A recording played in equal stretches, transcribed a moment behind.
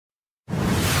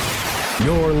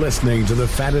You're listening to the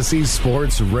Fantasy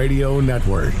Sports Radio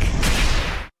Network.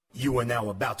 You are now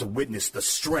about to witness the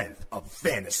strength of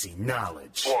fantasy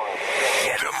knowledge.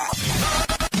 Get 'em.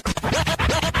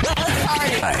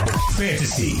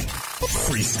 Fantasy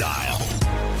Freestyle.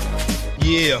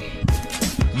 Yeah.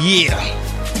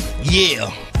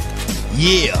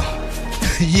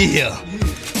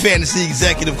 Fantasy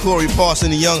executive Corey Parson,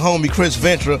 the young homie Chris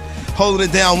Ventura, holding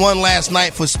it down one last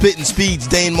night for Spittin' Speeds.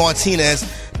 Dane Martinez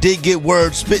did get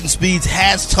word Spittin' Speeds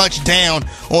has touched down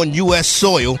on U.S.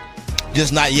 soil,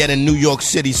 just not yet in New York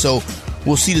City. So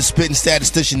we'll see the Spittin'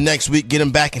 statistician next week, get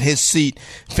him back in his seat.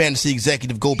 Fantasy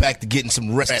executive go back to getting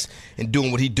some rest and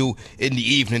doing what he do in the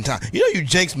evening time. You know, you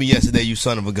jinxed me yesterday, you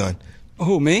son of a gun.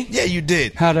 Who, me? Yeah, you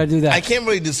did. How did I do that? I can't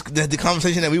really the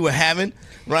conversation that we were having,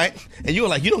 right? And you were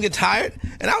like, you don't get tired?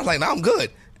 And I was like, no, I'm good.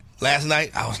 Last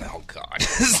night, I was like, oh, God.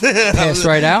 Passed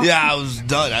right out? Yeah, I was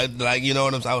done. I was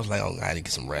like, oh, God, I need to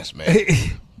get some rest, man.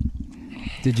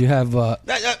 Did you have...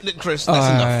 Chris, that's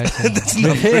enough. Right. That's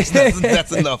enough, Chris.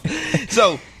 That's enough.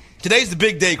 So, today's the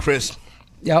big day, Chris.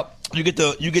 Yep. You get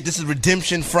this is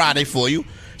Redemption Friday for you.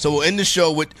 So we'll end the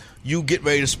show with you get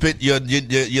ready to spit your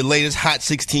latest Hot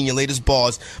 16, your latest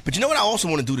bars. But you know what I also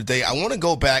want to do today? I want to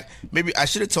go back. Maybe I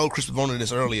should have told Chris Pavona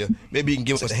this earlier. Maybe he can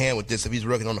give us a hand with this if he's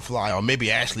working on the fly. Or maybe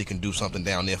Ashley can do something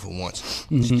down there for once.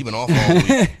 Mm-hmm. She's been off all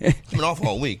week. She's been off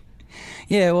all week.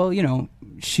 Yeah, well, you know,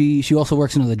 she also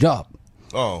works another job.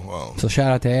 Oh. So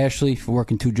shout out to Ashley for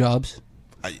working 2 jobs.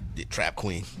 Trap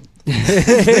queen.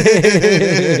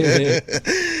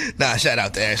 Nah, shout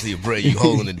out to Ashley Bray. You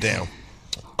holding it down.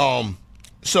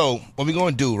 So what we're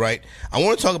going to do, right? I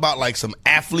want to talk about like some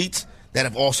athletes that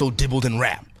have also dibbled in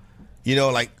rap. You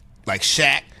know, like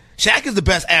Shaq. Shaq is the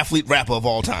best athlete rapper of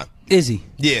all time. Is he?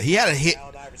 Yeah, he had a hit.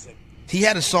 He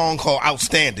had a song called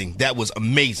Outstanding that was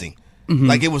amazing. Mm-hmm.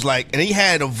 Like it was like, and he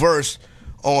had a verse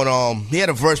on he had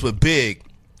a verse with Big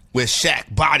where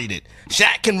Shaq bodied it.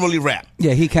 Shaq can really rap.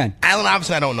 Yeah, he can. Allen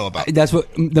Iverson, I don't know about. That's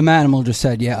what the Manimal just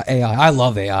said. Yeah, AI. I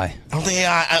love AI. I don't think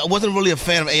AI. I wasn't really a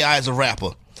fan of AI as a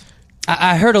rapper.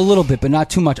 I heard a little bit, but not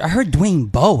too much. I heard Dwayne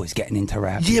Bowe is getting into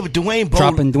rap. Yeah, but Dwayne Bowe.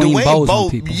 Dropping Dwayne Bowe on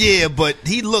people. Yeah, but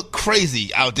he looked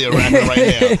crazy out there rapping right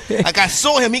now. Like, I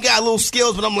saw him. He got a little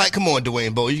skills, but I'm like, come on,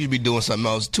 Dwayne Bowe. You should be doing something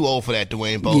else. Too old for that,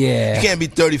 Dwayne Bowe. Yeah. You can't be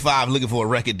 35 looking for a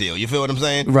record deal. You feel what I'm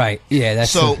saying? Right. Yeah, that's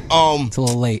so. It's a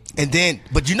little late. And then,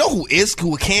 but you know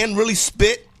who can really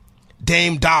spit?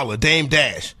 Dame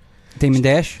Dash. Damon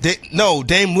Dash? No,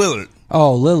 Dame Lillard.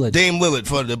 Oh, Lillard. Dame Lillard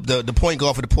for the point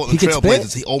guard for the Portland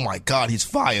Trailblazers. Oh, my God, he's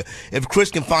fire. If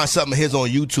Chris can find something of his on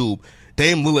YouTube,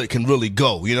 Dame Lillard can really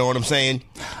go. You know what I'm saying?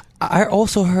 I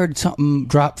also heard something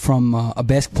drop from a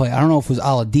basketball player. I don't know if it was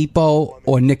Oladipo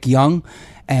or Nick Young,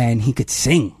 and he could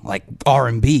sing like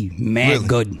R&B. Man, really?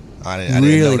 Good. I didn't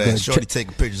know that. Good. Shorty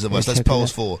taking pictures of us. Let's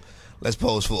pose for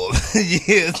him.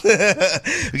 Yeah.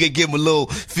 We can give him a little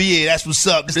fee. That's what's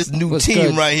up. This is a new team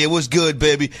good? Right here. What's good,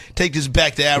 baby? Take this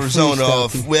back to Arizona or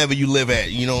wherever you live at.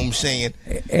 You know what I'm saying?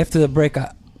 After the break,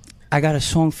 I got a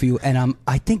song for you, and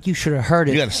I think you should have heard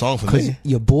it. You got a song for me? Because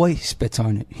your boy spits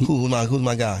on it. Who's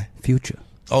my guy? Future.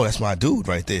 Oh, that's my dude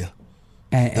right there.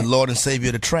 The Lord and Savior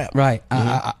of the Trap. Right.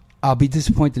 Mm-hmm. I'll be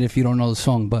disappointed if you don't know the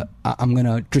song, but I'm going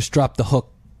to just drop the hook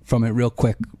from it real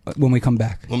quick when we come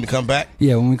back. When we come back?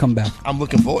 Yeah, when we come back. I'm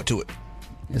looking forward to it.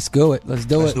 Let's do it. Let's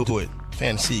do it.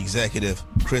 Fantasy executive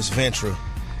Chris Ventura,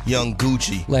 Young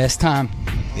Gucci. Last time.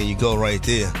 There you go right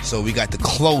there. So we got the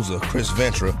closer, Chris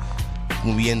Ventura.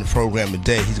 When we end the program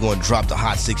today, he's going to drop the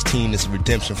Hot 16. This is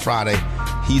Redemption Friday.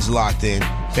 He's locked in.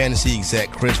 Fantasy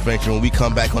exec Chris Ventura. When we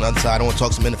come back on the other side, I want to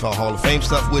talk some NFL Hall of Fame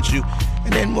stuff with you.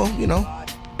 And then we'll,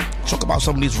 talk about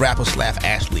some of these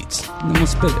rappers/athletes. And then we'll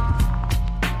spit it.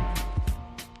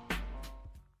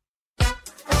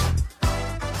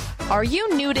 Are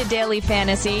you new to daily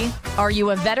fantasy? Are you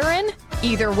a veteran?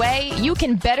 Either way, you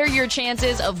can better your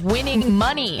chances of winning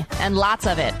money, and lots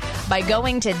of it, by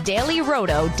going to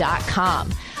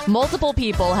dailyroto.com. Multiple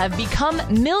people have become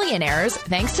millionaires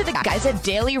thanks to the guys at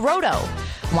Daily Roto.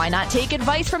 Why not take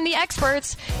advice from the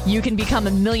experts? You can become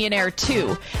a millionaire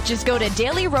too. Just go to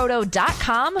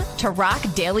dailyroto.com to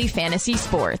rock daily fantasy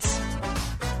sports.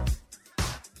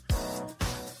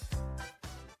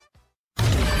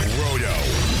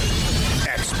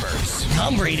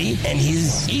 Tom Brady and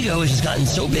his ego has just gotten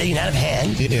so big and out of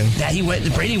hand that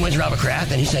Brady went to Robert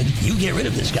Kraft and he said, you get rid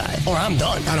of this guy or I'm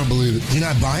done. I don't believe it. You're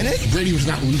not buying it? Brady was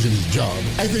not losing his job.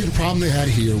 I think the problem they had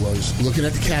here was looking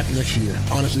at the cap next year,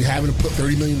 honestly having to put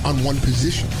 $30 million on one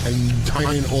position and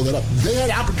tying all that up. They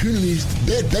had opportunities.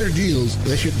 They had better deals.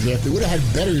 They should have drafted. They would have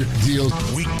had better deals.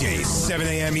 Weekdays, 7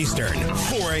 a.m. Eastern,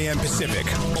 4 a.m. Pacific,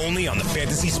 only on the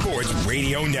Fantasy Sports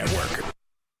Radio Network.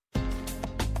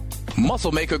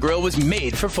 Muscle Maker Grill was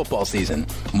made for football season.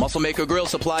 Muscle Maker Grill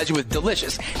supplies you with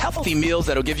delicious, healthy meals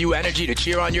that'll give you energy to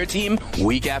cheer on your team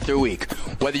week after week.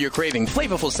 Whether you're craving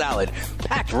flavorful salad,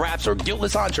 packed wraps, or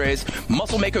guiltless entrees,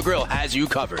 Muscle Maker Grill has you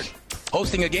covered.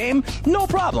 Hosting a game? No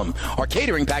problem. Our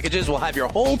catering packages will have your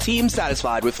whole team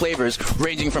satisfied with flavors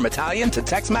ranging from Italian to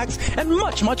Tex-Mex and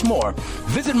much, much more.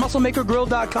 Visit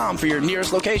MuscleMakerGrill.com for your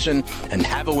nearest location and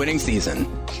have a winning season.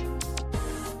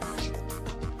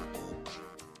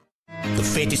 The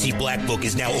Fantasy Black Book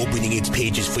is now opening its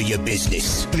pages for your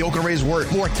business. The Oakland Rays were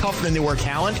more tough than they were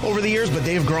talent over the years, but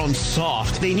they've grown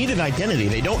soft. They need an identity.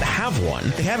 They don't have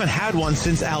one. They haven't had one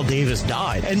since Al Davis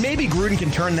died. And maybe Gruden can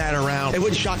turn that around. It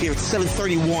wouldn't shock you if it's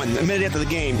 7:31, a minute after the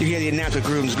game, you hear the announcer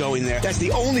Gruden's going there. That's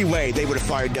the only way they would have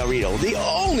fired Del Rito. The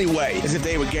only way is if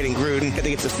they were getting Gruden. I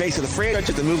think it's the face of the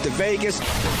franchise to move to Vegas.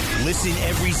 Listen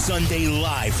every Sunday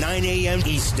live, 9 a.m.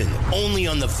 Eastern, only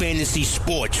on the Fantasy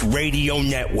Sports Radio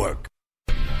Network.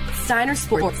 Steiner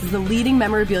Sports is the leading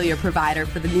memorabilia provider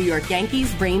for the New York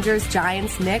Yankees, Rangers,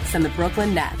 Giants, Knicks, and the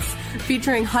Brooklyn Nets.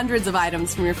 Featuring hundreds of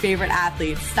items from your favorite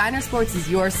athletes, Steiner Sports is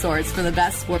your source for the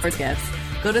best sports gifts.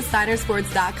 Go to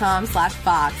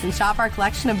steinersports.com/box and shop our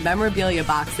collection of memorabilia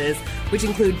boxes, which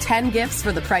include 10 gifts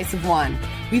for the price of one.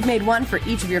 We've made one for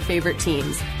each of your favorite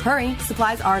teams. Hurry,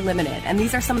 supplies are limited, and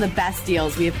these are some of the best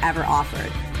deals we have ever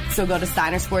offered. So go to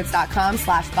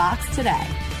steinersports.com/box today.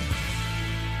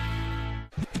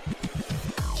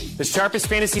 The sharpest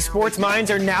fantasy sports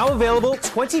minds are now available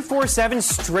 24/7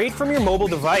 straight from your mobile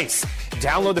device.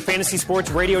 Download the Fantasy Sports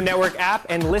Radio Network app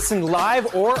and listen live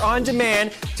or on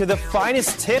demand to the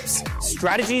finest tips,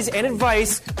 strategies, and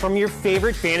advice from your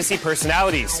favorite fantasy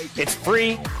personalities. It's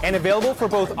free and available for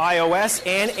both iOS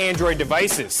and Android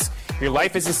devices. Your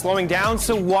life isn't slowing down,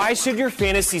 so why should your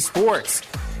fantasy sports?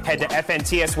 Head to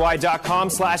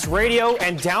fntsy.com/radio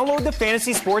and download the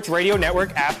Fantasy Sports Radio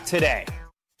Network app today.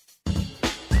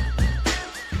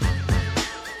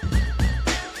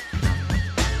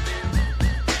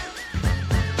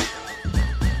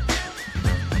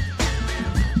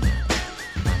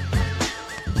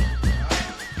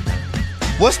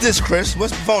 What's this, Chris?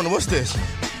 What's the phone? What's this?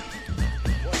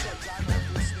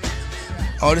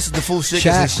 Oh, this is the Full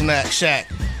Stickers and Shaq.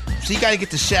 So you got to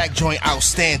get the Shaq joint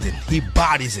outstanding. He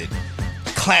bodies it.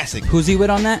 Classic. Who's he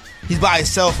with on that? He's by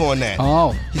himself on that.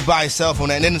 Oh. He's by himself on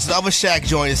that. And then there's the other Shaq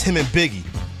joint. It's him and Biggie.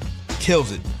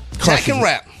 Kills it. Shaq can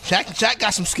rap. Shaq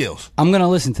got some skills. I'm gonna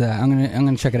listen to that. I'm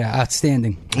gonna check it out.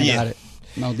 Outstanding. I got it.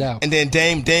 No doubt. And then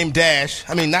Dame Dash.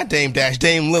 I mean, not Dame Dash.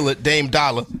 Dame Lillard. Dame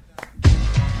Dollar.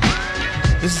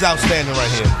 This is outstanding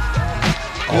right here.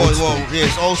 Yeah,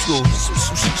 it's old school.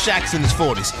 Shaq's in his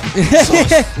 40s. So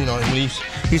you know,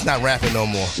 he's not rapping no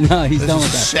more. No, he's done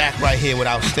with that. Shaq right here with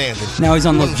outstanding. Now he's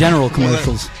on the General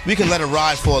commercials. We can let it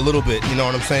ride for a little bit. You know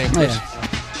what I'm saying, Chris?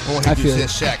 Yeah. I want him to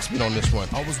say Shaq spit on this one.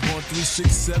 I was born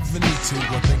 3-6-72.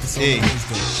 I think it's hey,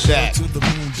 Shaq. To the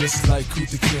moon just like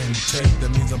Kuta King. That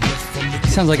means I'm blessed from the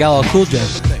sounds like LL Cool J.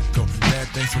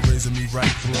 Thanks for raising me right,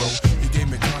 bro. You gave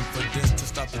me confidence to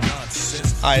stop the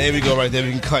nonsense. All right, there we go right there.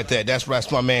 We can cut that. That's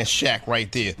my man Shaq right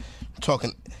there. I'm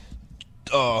talking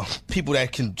people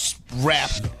that can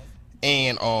rap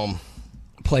and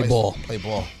play ball. Play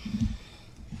ball.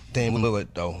 Dame Lillard,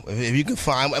 though. If you can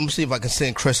find, I'm going to see if I can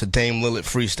send Chris a Dame Lillard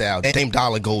freestyle. Dame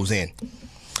Dollar goes in.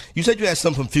 You said you had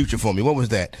something from Future for me. What was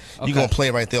that? Okay. You're going to play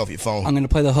it right there off your phone. I'm going to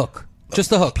play the hook. Just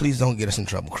the hook. Please don't get us in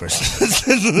trouble, Chris.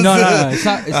 No. It's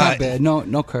not bad.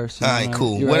 No curse. All right,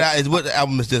 cool. What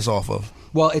album is this off of?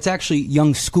 Well, it's actually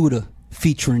Young Scooter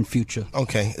featuring Future.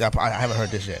 Okay. I haven't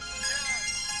heard this yet.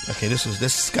 Okay, this is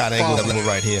Scott Angle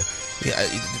right here. Yeah,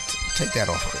 take that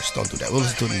off, Chris. Don't do that. We'll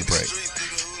listen to it in the break.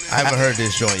 I haven't heard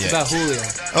this joint yet. It's about Julio.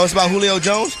 Oh, it's about Julio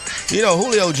Jones? You know,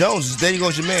 Julio Jones, there you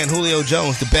goes your man, Julio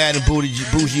Jones, the bad and bougie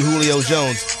Julio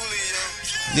Jones.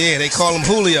 Yeah, they call him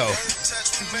Julio.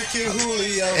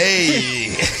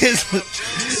 Hey.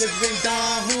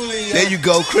 There you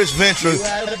go, Chris Ventura.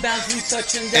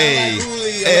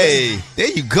 Hey.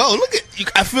 There you go. Look at you.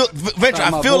 I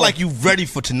feel like you ready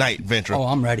for tonight, Ventura. Oh,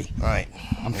 I'm ready. All right.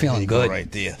 I'm feeling good.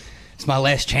 Right there. It's my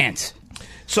last chance.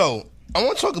 So, I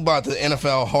want to talk about the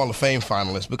NFL Hall of Fame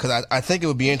finalists because I think it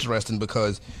would be interesting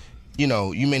because, you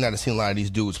know, you may not have seen a lot of these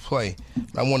dudes play.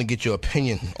 But I want to get your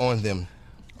opinion on them.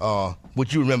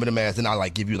 What you remember them as, and I'll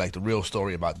give you the real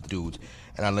story about the dudes,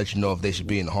 and I'll let you know if they should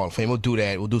be in the Hall of Fame. We'll do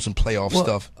that. We'll do some playoff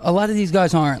stuff. A lot of these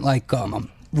guys aren't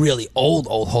really old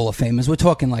Hall of Famers. We're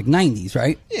talking 90s,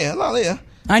 right? Yeah, a lot. Yeah.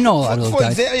 I know a lot of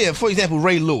those guys. For example,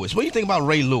 Ray Lewis. What do you think about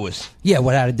Ray Lewis? Yeah,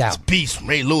 without a doubt. It's beast.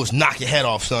 Ray Lewis, knock your head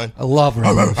off, son. I love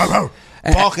Ray Lewis.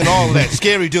 Barking, all of that.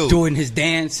 Scary dude. Doing his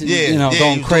dance and,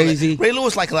 going crazy. Ray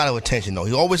Lewis liked a lot of attention, though.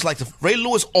 Ray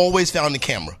Lewis always found the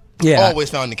camera. Yeah. Always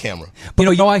found the camera. But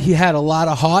you know why? He had a lot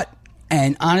of heart,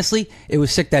 and honestly, it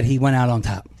was sick that he went out on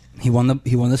top. He won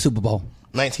the Super Bowl.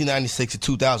 1996 to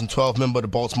 2012, member of the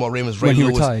Baltimore Ravens, Ray When he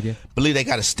Lewis. retired, yeah. Believe they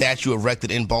got a statue erected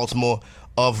in Baltimore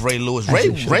of Ray Lewis. Ray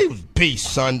was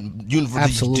beast, son.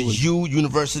 Absolutely. The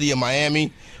University of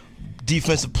Miami,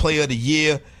 Defensive Player of the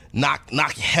Year, knock your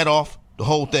head off, the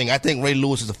whole thing. I think Ray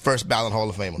Lewis is the first ballot Hall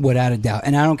of Famer. Without a doubt.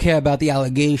 And I don't care about the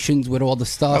allegations with all the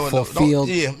stuff or field.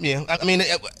 Yeah. I mean,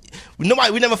 we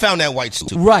never found that white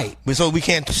suit. Right. So we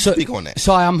can't speak on that.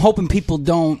 So I'm hoping people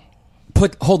don't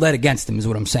hold that against him, is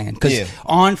what I'm saying. Because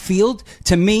on field,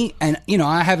 to me, and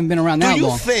I haven't been around that long. Do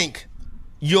you think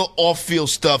your off-field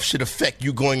stuff should affect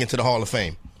you going into the Hall of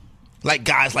Fame? Like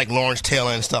guys like Lawrence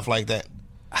Taylor and stuff like that?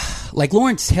 Like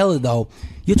Lawrence Taylor, though,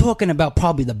 you're talking about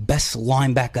probably the best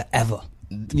linebacker ever.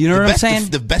 You know what I'm saying?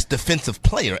 The best defensive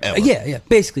player ever. Yeah.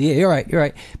 Basically, yeah, you're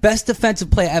right. Best defensive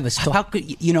player ever. So how could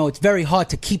it's very hard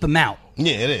to keep him out.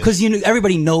 Yeah, it is. Because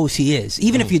everybody knows he is.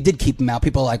 Even if you did keep him out,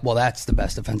 people are like, well, that's the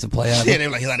best defensive player ever. Yeah, they're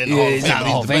like, he's not in the Hall of Fame. He's not in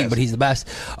the Hall of Fame, but he's the best.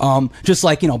 Just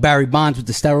like, Barry Bonds with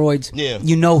the steroids.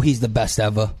 Yeah. He's the best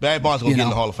ever. Barry Bonds going to get in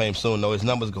the Hall of Fame soon, though. His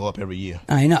numbers go up every year.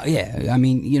 I know, yeah. I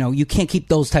mean, you can't keep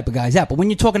those type of guys out. But when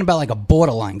you're talking about like a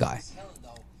borderline guy.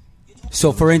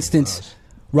 So, for instance,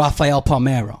 Rafael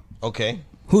Palmeiro. Okay.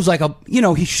 Who's like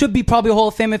he should be probably a Hall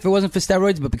of Fame if it wasn't for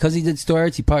steroids, but because he did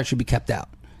steroids, he probably should be kept out.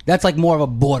 That's like more of a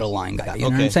borderline guy. You know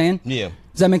what I'm saying? Yeah.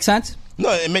 Does that make sense? No,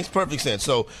 it makes perfect sense.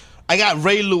 So I got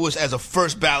Ray Lewis as a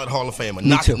first ballot Hall of Famer.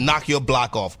 Me too. Knock your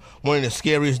block off. One of the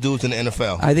scariest dudes in the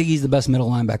NFL. I think he's the best middle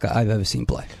linebacker I've ever seen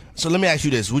play. So let me ask you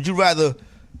this. Would you rather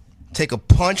take a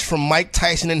punch from Mike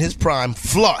Tyson in his prime,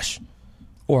 flush?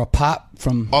 Or a pop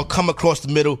from... Or come across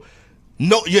the middle.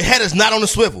 No, your head is not on the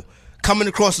swivel. Coming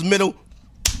across the middle,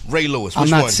 Ray Lewis. Which I'm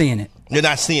not one? seeing it. You're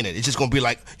not seeing it. It's just going to be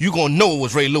like, you're going to know it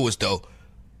was Ray Lewis, though.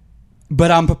 But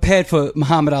I'm prepared for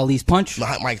Muhammad Ali's punch.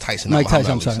 Mike Tyson. Mike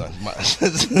Tyson, I'm sorry.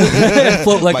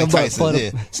 Float like Mike a Tyson,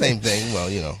 yeah. Same thing. Well,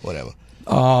 whatever.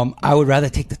 I would rather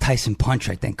take the Tyson punch,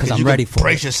 I think, because I'm ready for it.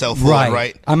 Brace yourself for it,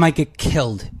 right? I might get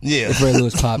killed if Ray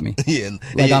Lewis popped me.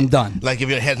 I'm done. Like if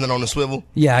your head's not on the swivel?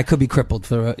 Yeah, I could be crippled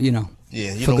for,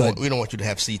 Yeah, we don't want you to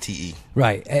have CTE.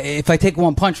 Right. If I take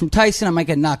one punch from Tyson, I might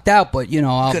get knocked out, but, I'll be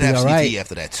all right. You could have CTE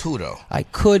after that, too, though. I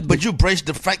could. But you brace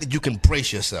the fact that you can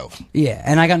brace yourself. Yeah,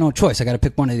 and I got no choice. I got to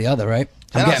pick one or the other, right?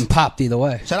 I'm getting popped either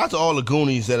way. Shout out to all the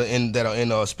Goonies that are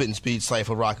in Spitting Speed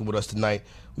Cypher rocking with us tonight.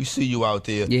 We see you out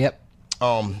there. Yep.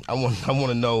 I want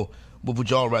to know, what would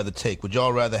y'all rather take? Would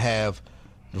y'all rather have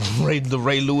Ray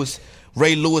Lewis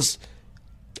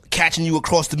catching you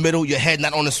across the middle, your head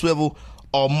not on the swivel,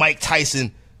 or Mike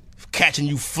Tyson catching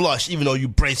you flush even though you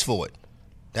brace for it?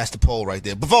 That's the poll right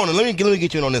there. Bavona, let me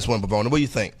get you in on this one, Bavona. What do you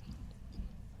think?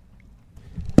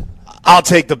 I'll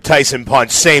take the Tyson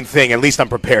punch. Same thing. At least I'm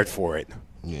prepared for it.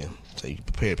 Yeah. So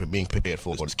being prepared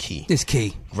for it is key. It's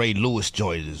key. Ray Lewis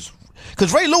joined is...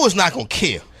 Because Ray Lewis not going to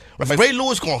care. Like Ray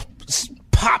Lewis going to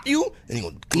pop you and he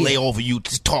going to lay over you,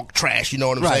 just talk trash, you know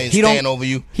what I'm saying? Stand over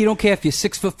you. He don't care if you're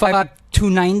 6'5",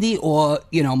 290 or,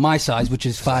 my size, which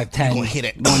is 5'10",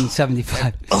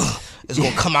 175. It's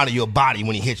going to come out of your body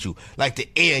when he hits you. Like the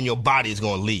air in your body is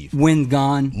going to leave. Wind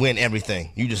gone. Wind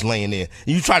everything. You just laying there.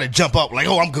 And you try to jump up like,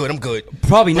 I'm good.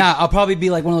 Probably not. I'll probably be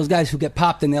like one of those guys who get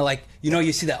popped and they're like,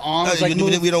 you see the arms like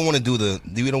move. We don't want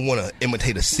to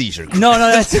imitate a seizure. No,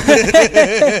 that's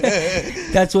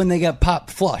that's when they get popped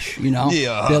flush,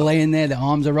 Yeah. They're laying there, the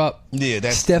arms are up. Yeah,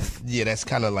 that's stiff. Yeah, that's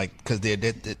kind of like, because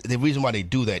the reason why they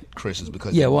do that, Chris, is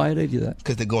because... Yeah, why do they do that?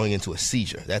 Because they're going into a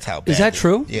seizure. That's how bad is that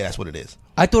true? Yeah, that's what it is.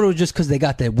 I thought it was just because they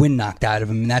got their wind knocked out of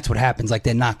them, and that's what happens. Like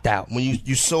they're knocked out. When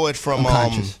you saw it from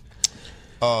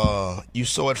you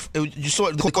saw it.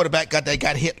 The quarterback got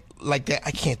hit like that.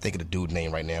 I can't think of the dude's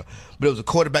name right now, but it was a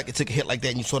quarterback that took a hit like that,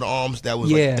 and you saw the arms. That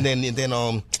was and then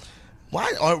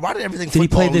why did everything? Did he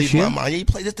play this year? My mind? Yeah, he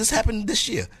played. This happened this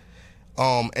year.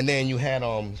 And then you had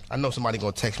I know somebody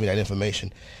gonna text me that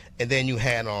information, and then you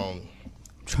had I'm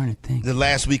trying to think. The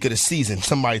last week of the season,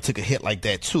 somebody took a hit like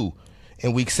that too.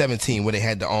 In week 17, where they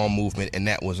had the arm movement, and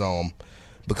that was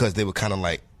because they were kind of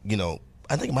like,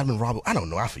 I think it might have been Robert. I don't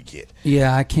know. I forget.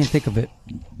 Yeah, I can't think of it.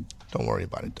 Don't worry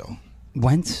about it though.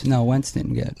 Wentz? No, Wentz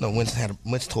didn't get. No, Wentz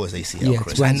tore his ACL. Yeah,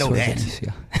 Chris. I know that.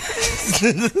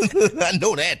 I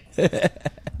know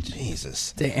that.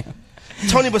 Jesus. Damn.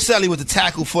 Tony Boselli was the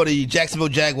tackle for the Jacksonville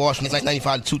Jaguars from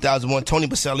 1995 to 2001. Tony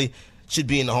Boselli should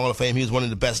be in the Hall of Fame. He was one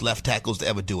of the best left tackles to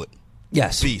ever do it.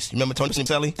 Yes. Beast. You remember Tony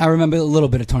Boselli? I remember a little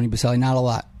bit of Tony Boselli, not a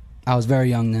lot. I was very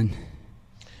young then.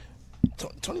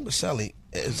 Tony Boselli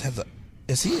has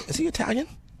Is he Italian?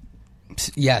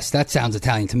 Yes, that sounds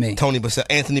Italian to me. Anthony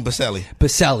Baselli.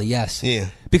 Baselli, yes. Yeah.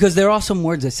 Because there are some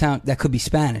words that could be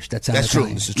Spanish that sound That's Italian.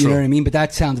 true. This is You know true. what I mean? But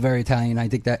that sounds very Italian. I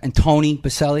think that. And Tony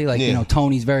Baselli, like, Yeah.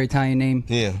 Tony's very Italian name.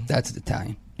 Yeah. That's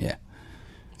Italian. Yeah.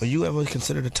 Were you ever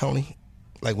considered a Tony?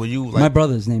 Like, were you like... My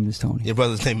brother's name is Tony. Your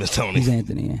brother's name is Tony. He's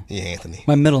Anthony, yeah. Yeah, Anthony.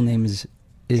 My middle name is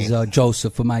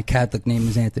Joseph, but my Catholic name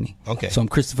is Anthony. Okay. So I'm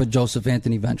Christopher Joseph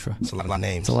Anthony Ventura. It's a lot of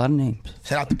names. It's a lot of names.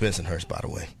 Shout out to Bensonhurst, by the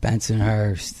way.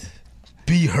 Bensonhurst.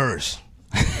 B. Hurst.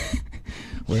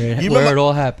 Where it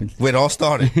all happened. Where it all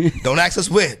started. Don't ask us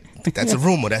where. That's a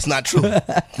rumor. That's not true.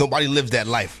 Nobody lives that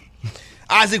life.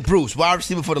 Isaac Bruce, wide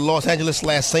receiver for the Los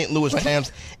Angeles/St. Louis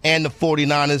Rams and the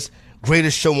 49ers.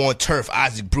 Greatest show on turf.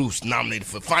 Isaac Bruce nominated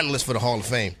for finalist for the Hall of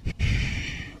Fame.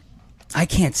 I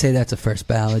can't say that's a first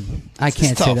ballot. I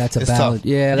can't say that's a It's ballot. tough.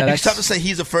 Yeah, It's that's tough to say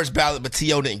he's a first ballot, but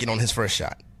T.O. didn't get on his first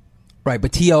shot. right.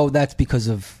 But T.O., that's because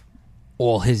of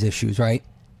all his issues, right?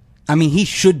 I mean, he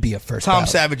should be a first Tom ballot.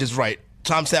 Savage is right.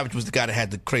 Tom Savage was the guy that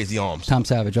had the crazy arms. Tom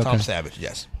Savage, okay. Tom Savage,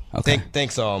 yes. Okay.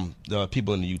 Thanks, the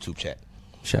people in the YouTube chat.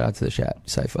 Shout out to the chat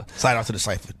cipher. Shout out to the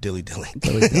cipher, Dilly.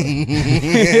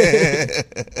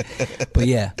 But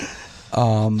yeah,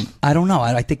 I don't know.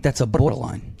 I think that's a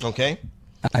borderline. Okay.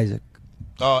 Isaac.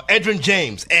 Edgerrin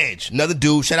James, Edge, another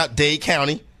dude. Shout out Dade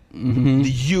County. Mm-hmm. The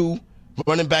U,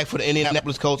 running back for the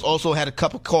Indianapolis Colts. Also had a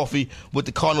cup of coffee with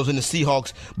the Cardinals and the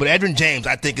Seahawks. But Edgerrin James,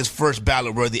 I think, is first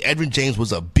ballot worthy. Edgerrin James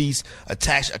was a beast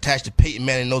attached to Peyton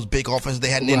Manning and those big offenses they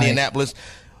had in Indianapolis.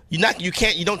 You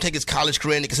don't take his college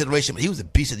career into consideration, but he was a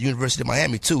beast at the University of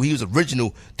Miami too. He was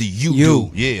original, the U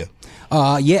dude. Yeah.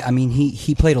 Yeah, I mean,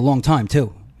 he played a long time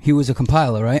too. He was a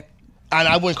compiler, right? And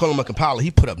I wouldn't call him a compiler.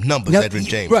 He put up numbers, Edgerrin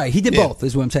James. Right, he did both,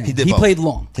 is what I'm saying. He both. Played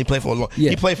long. He played for a long. Yeah.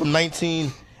 He played from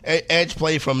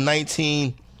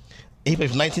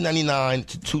 1999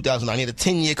 to 2009. He had a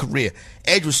 10-year career.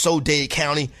 Edge was so Dade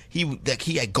County. He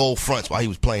had gold fronts while he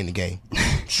was playing the game.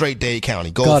 Straight Dade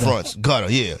County, gold fronts, gutter.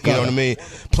 Yeah, you know what I mean.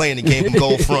 Playing the game from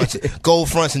gold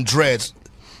fronts and dreads.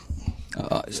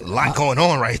 There's a lot going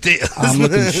on right there. I'm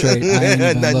looking straight. I ain't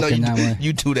even looking that way.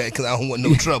 You do that because I don't want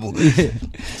no trouble.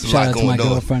 Shout out to my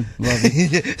girlfriend. Love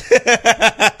you.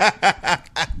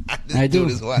 I do.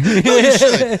 No,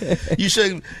 you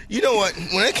should. You know what?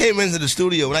 When I came into the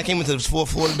studio, when I came into the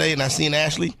fourth floor today, and I seen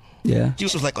Ashley, she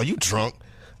was like, "Are you drunk?"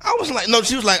 I was like, "No."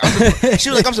 She was like,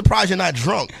 "I'm surprised you're not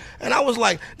drunk." And I was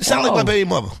like, "It sounds like my baby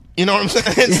mother." You know what I'm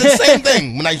saying? It's the same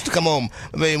thing. When I used to come home,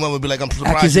 my baby mother would be like, "I'm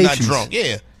surprised you're not drunk."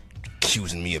 Yeah,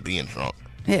 accusing me of being drunk.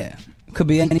 Yeah, could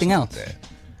be anything else.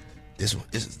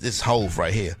 This Hove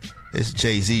right here, this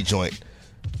Jay-Z joint.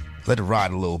 Let it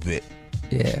ride a little bit.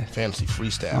 Yeah. Fantasy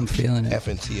freestyle. I'm feeling it.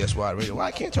 FNTSY radio. Well,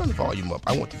 I can't turn the volume up.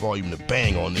 I want the volume to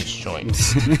bang on this joint.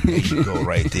 There you go,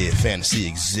 right there. Fantasy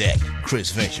exec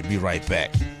Chris Venture. Be right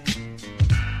back.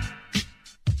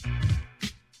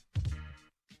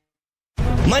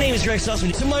 My name is Greg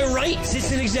Sussman. To my right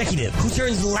sits an executive who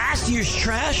turns last year's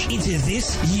trash into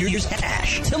this year's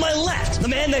cash. To my left, the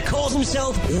man that calls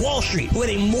himself Wall Street, who had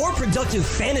a more productive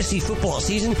fantasy football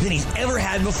season than he's ever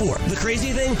had before. The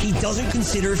crazy thing, he doesn't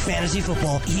consider fantasy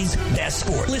football his best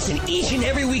sport. Listen each and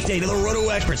every weekday to the Roto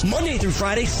Experts, Monday through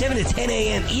Friday, 7 to 10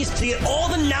 a.m. East, to get all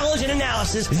the knowledge and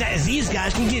analysis that these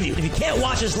guys can give you. If you can't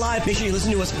watch us live, make sure you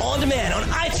listen to us on demand on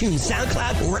iTunes,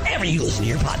 SoundCloud, or wherever you listen to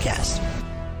your podcast.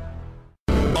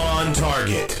 On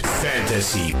Target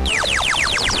Fantasy.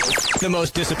 The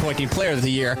most disappointing player of the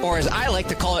year, or as I like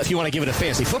to call it, if you want to give it a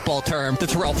fantasy football term, the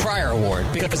Terrell Pryor Award.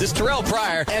 Because it's Terrell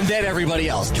Pryor and then everybody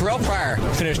else. Terrell Pryor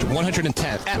finished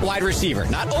 110th at wide receiver.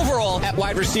 Not overall, at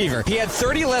wide receiver. He had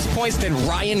 30 less points than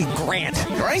Ryan Grant.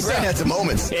 Ryan Grant had some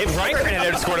moments. Ryan Grant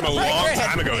had scored him a long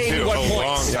time ago, too. A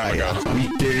long time ago.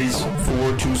 Weekdays,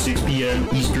 4 to 6 p.m.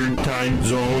 Eastern Time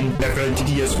Zone.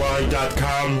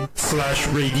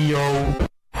 FNTSY.com/radio.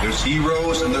 There's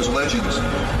heroes and there's legends.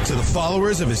 To the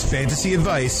followers of his fantasy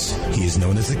advice, he is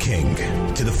known as the king.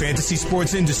 To the fantasy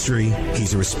sports industry,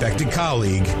 he's a respected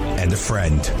colleague and a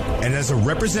friend. And as a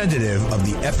representative of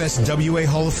the FSWA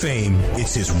Hall of Fame,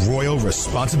 it's his royal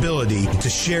responsibility to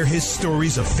share his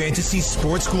stories of fantasy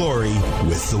sports glory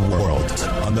with the world.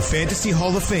 On the Fantasy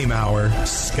Hall of Fame Hour,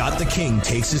 Scott the King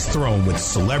takes his throne with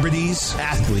celebrities,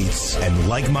 athletes, and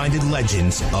like-minded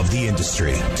legends of the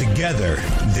industry. Together,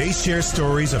 they share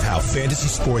stories stories of how fantasy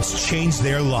sports changed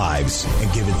their lives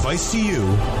and give advice to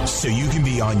you so you can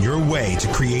be on your way to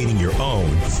creating your own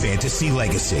fantasy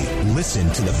legacy.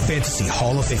 Listen to the Fantasy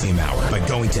Hall of Fame Hour by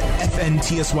going to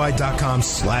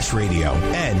fntsy.com/radio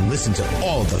and listen to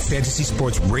all the Fantasy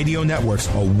Sports Radio Network's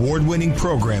award-winning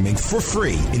programming for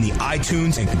free in the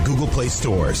iTunes and Google Play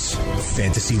stores.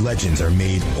 Fantasy legends are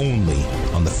made only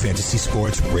on the Fantasy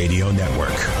Sports Radio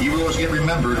Network. Heroes get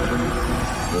remembered,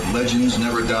 but legends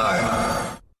never die.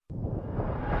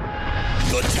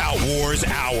 The Tout Wars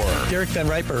Hour. Derek Van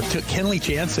Riper took Kenley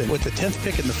Jansen with the 10th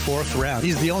pick in the 4th round.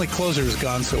 He's the only closer who's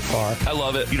gone so far. I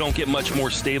love it. You don't get much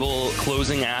more stable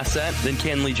closing asset than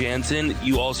Kenley Jansen.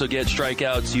 You also get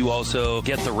strikeouts. You also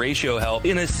get the ratio help.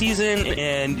 In a season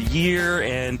and year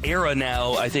and era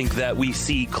now, I think that we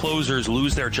see closers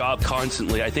lose their job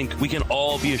constantly. I think we can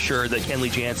all be assured that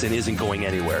Kenley Jansen isn't going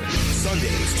anywhere.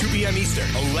 Sundays, 2 p.m. Eastern,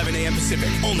 11 a.m. Pacific,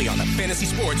 only on the Fantasy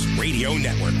Sports Radio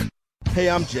Network. Hey,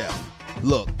 I'm Jeff.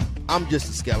 Look, I'm just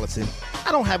a skeleton.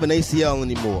 I don't have an ACL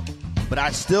anymore, but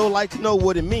I'd still like to know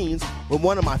what it means when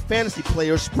one of my fantasy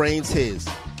players sprains his.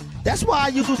 That's why I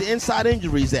use the Inside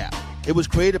Injuries app. It was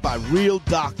created by real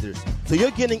doctors, so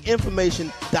you're getting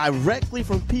information directly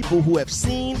from people who have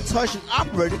seen, touched, and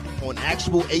operated on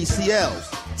actual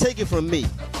ACLs. Take it from me,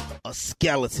 a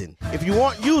skeleton. If you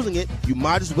aren't using it, you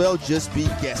might as well just be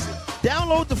guessing.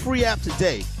 Download the free app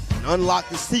today and unlock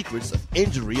the secrets of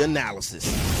injury analysis.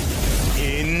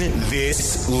 In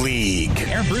this league.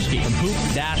 Aaron Brewski from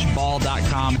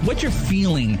hoop-ball.com. What's your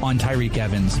feeling on Tyreek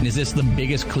Evans? Is this the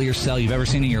biggest clear sell you've ever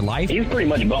seen in your life? He's pretty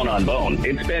much bone on bone.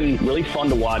 It's been really fun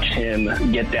to watch him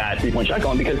get that three-point shot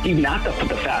going because he's not the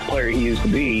fast player he used to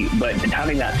be, but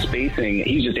having that spacing,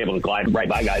 he's just able to glide right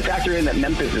by guys. Factor in that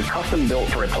Memphis is custom built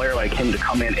for a player like him to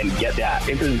come in and get that.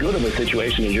 It's as good of a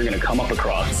situation as you're going to come up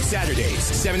across. Saturdays,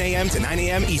 7 a.m. to 9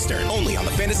 a.m. Eastern, only on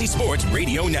the Fantasy Sports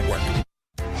Radio Network.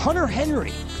 Hunter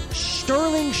Henry,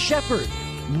 Sterling Shepard,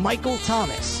 Michael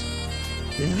Thomas.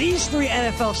 These three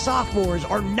NFL sophomores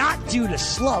are not due to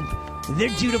slump.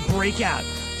 They're due to break out,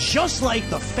 just like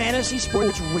the Fantasy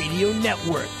Sports Radio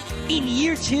Network. In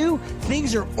year 2,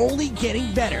 things are only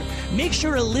getting better. Make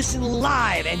sure to listen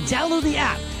live and download the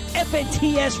app,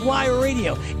 FNTSY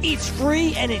Radio. It's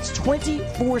free and it's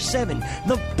 24/7.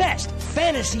 The best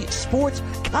fantasy sports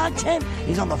content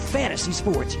is on the Fantasy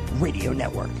Sports Radio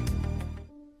Network.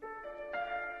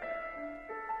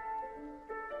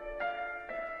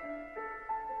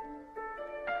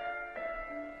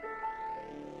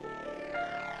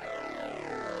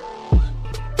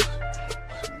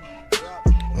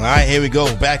 All right, here we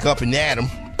go. Back up and at 'em.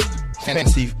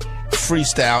 Fantasy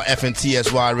Freestyle,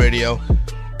 FNTSY Radio.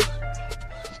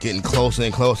 Getting closer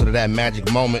and closer to that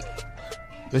magic moment.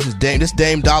 This is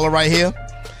Dame Dollar right here.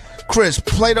 Chris,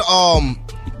 play the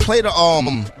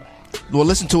well,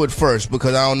 listen to it first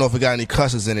because I don't know if it got any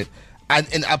cusses in it. I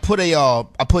put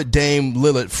Dame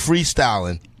Lillard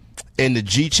freestyling in the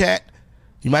G chat.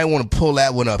 You might want to pull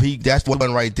that one up. That's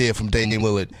one right there from Dame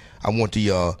Lillard. I want the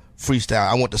freestyle.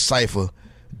 I want the cipher.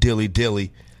 Dilly to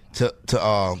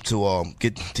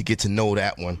get to know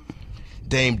that one.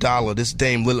 Dame Dollar, this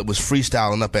Dame Lillard was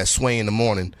freestyling up at Sway in the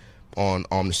Morning on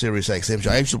the Sirius XM show.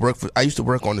 I used to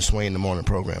work on the Sway in the Morning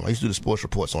program. I used to do the sports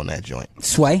reports on that joint.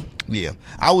 Sway? Yeah.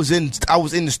 I was in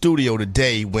the studio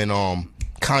today when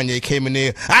Kanye came in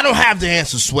there. I don't have the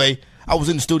answer, Sway. I was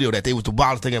in the studio that day. It was the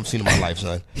wildest thing I've ever seen in my life,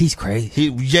 son. He's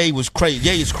crazy. Ye was crazy.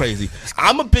 Ye is crazy.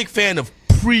 I'm a big fan of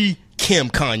pre-Kim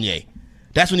Kanye.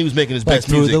 That's when he was making his best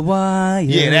through music. The wire.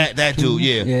 Yeah, that dude,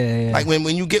 yeah. Yeah. Like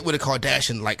when you get with a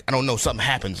Kardashian, like, I don't know, something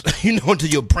happens, to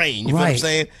your brain. You feel what I'm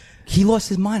saying? He lost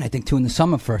his mind, I think, too, in the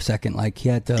summer for a second. Like, he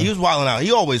had to... He was wilding out.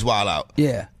 He always wild out.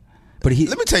 Yeah. But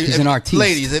let me tell you, he's an artiste.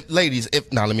 Ladies, let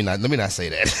me not say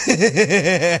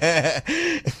that.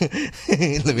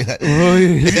 Let me not.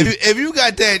 If you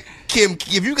got that Kim,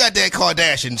 if you got that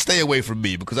Kardashian, stay away from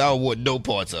me because I don't want no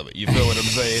parts of it. You feel what I'm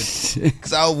saying?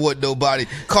 Because I don't want nobody.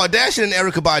 Kardashian and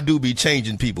Erykah Badu be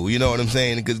changing people. You know what I'm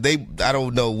saying? Because I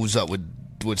don't know what's up with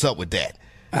that.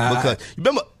 Because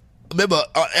remember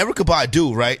Erykah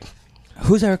Badu, right?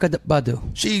 Who's Erykah Badu?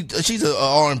 She's a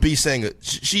R&B singer.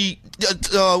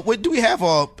 What do we have?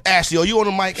 Ashley, are you on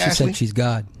the mic, Ashley? She said she's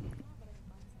God.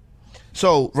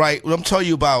 So, right, what I'm telling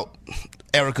you about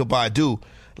Erykah Badu,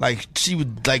 like, she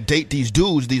would, like, date these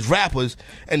dudes, these rappers,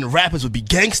 and the rappers would be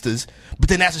gangsters, but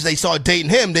then after they started dating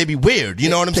him, they'd be weird. You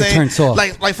know what I'm saying? Turn soft.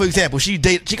 Like, for example, she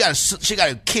got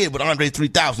a kid with Andre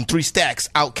 3000, 3 Stacks,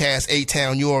 Outkast,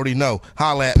 A-Town, you already know.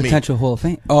 Holla at me. Potential Hall of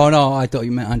Fame. Oh, no, I thought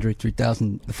you meant Andre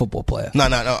 3000, the football player. No,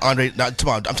 Andre, I'm not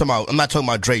talking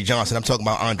about Dre Johnson. I'm talking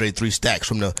about Andre 3 Stacks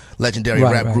from the legendary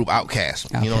rap group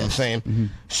Outkast. You know what I'm saying? Mm-hmm.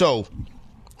 So,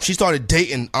 she started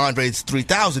dating Andre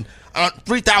 3000.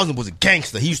 3000 was a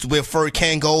gangster. He used to wear fur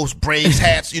Kangos, braids,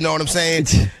 hats. You know what I'm saying?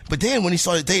 But then when he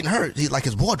started dating her,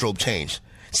 his wardrobe changed.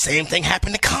 Same thing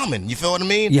happened to Common. You feel what I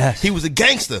mean? Yes. He was a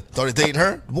gangster. Started dating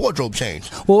her, wardrobe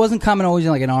changed. Well, wasn't Common always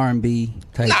in like an R&B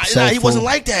type? Nah, he wasn't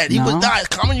like that.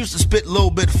 Common used to spit a little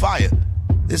bit of fire.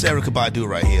 This Erykah Badu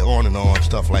right here, on and on,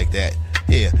 stuff like that.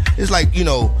 Yeah, it's like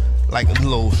like a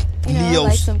little Neo.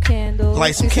 Light some candles.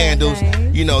 Light some candles.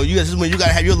 Nice. This is when you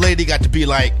gotta have your lady got to be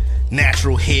like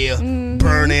natural hair,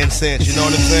 burn incense. You know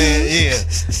what I'm saying?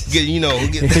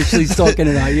 Yeah. She's talking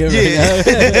it out here.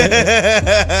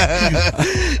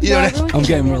 Yeah. I'm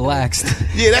getting relaxed.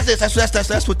 Yeah,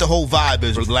 that's what the whole vibe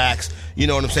is. Relax. You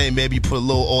know what I'm saying? Maybe you put a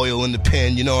little oil in the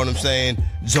pen. You know what I'm saying?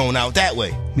 Zone out that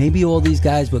way. Maybe all these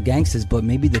guys were gangsters, but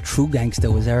maybe the true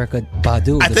gangster was Erykah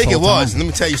Badu. I think it was. Let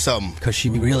me tell you something. Because she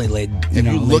really laid. If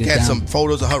you look at down. some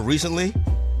photos of her recently.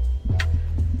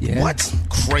 Yeah. What's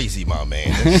crazy, my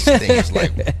man? This thing is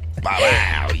like,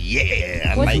 wow,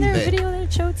 yeah. Wasn't there a video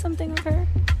that showed something of her?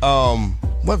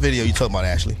 What video you talking about,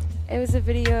 Ashley? It was a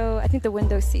video, I think the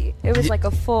window seat. It was like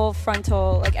a full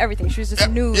frontal, like everything. She was just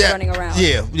nude running around.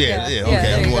 Yeah.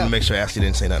 Okay, I wanted to make sure Ashley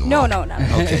didn't say nothing No, wrong. no.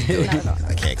 Okay, good.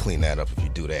 I can't clean that up if you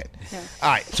do that. Yeah. All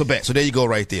right, so there you go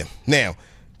right there. Now,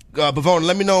 Bavona,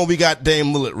 let me know when we got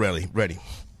Dame Lillard ready.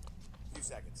 2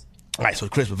 seconds. All right, so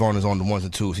Chris Bavona's on the ones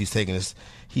and twos. He's taking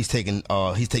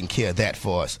care of that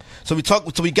for us. So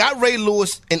we got Ray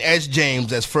Lewis and S.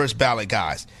 James as first ballot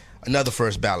guys. Another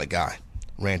first ballot guy,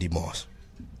 Randy Moss.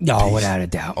 No, without a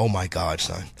doubt. Oh my God,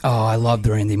 son. Oh, I loved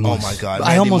Randy Moss. Oh my God,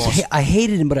 I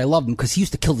hated him, but I loved him because he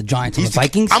used to kill the Giants and the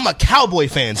Vikings. I'm a Cowboy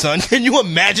fan, son. Can you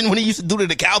imagine when he used to do to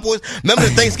the Cowboys? Remember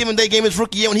the Thanksgiving Day game his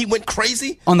rookie year when he went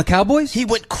crazy on the Cowboys? He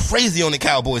went crazy on the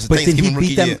Cowboys. But Thanksgiving then he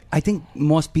beat rookie them. year. I think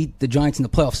Moss beat the Giants in the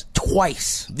playoffs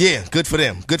twice. Yeah, good for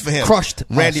them. Good for him. Crushed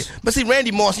Randy. us. But see, Randy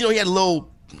Moss, he had a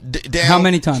little down. How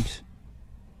many times?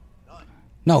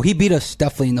 No, he beat us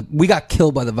definitely. We got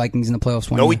killed by the Vikings in the playoffs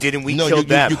one year. No, we didn't. We killed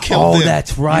them. You killed them.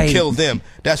 That's right. You killed them.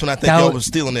 That's when I think y'all was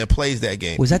stealing their plays that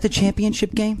game. Was that the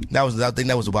championship game? I think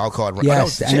that was a wild card.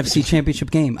 Yes, the NFC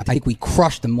championship game. I think we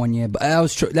crushed them one year, but that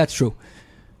was true. That's true.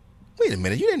 Wait a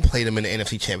minute. You didn't play them in the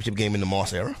NFC championship game in the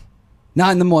Moss era?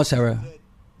 Not in the Moss era.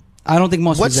 I don't think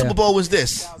Moss was there. What Super Bowl was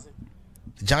this?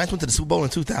 The Giants went to the Super Bowl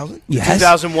in 2000? Yes.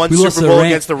 2001 Super Bowl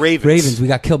against the Ravens. We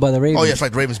got killed by the Ravens. Oh, yes,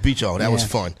 right. The Ravens beat y'all. That was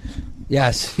fun.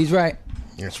 Yes, he's right.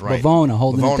 That's right. Bavona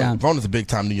holding it down. Bavona's a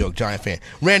big-time New York Giant fan.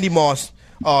 Randy Moss,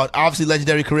 obviously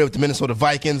legendary career with the Minnesota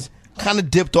Vikings. Kind of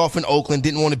dipped off in Oakland.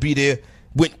 Didn't want to be there.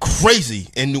 Went crazy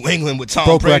in New England with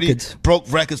Tom Brady.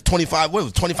 Broke records. 25. What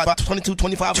was it? 25, 22,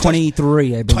 25?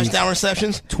 23, I believe. Touchdown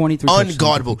receptions? 23.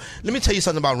 Unguardable. Let me tell you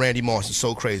something about Randy Moss. It's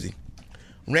so crazy.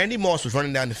 Randy Moss was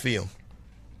running down the field.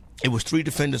 It was 3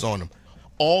 defenders on him.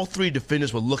 All 3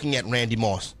 defenders were looking at Randy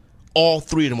Moss. All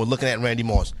 3 of them were looking at Randy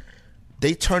Moss.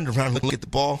 They turned around and looked at the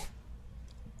ball.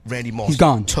 Randy Moss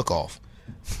took off.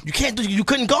 You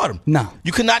couldn't guard him. No.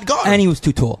 You could not guard him. And he was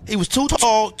too tall. He was too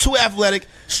tall, too athletic,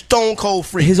 stone cold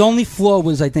free. His only flaw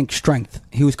was, I think, strength.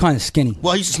 He was kind of skinny.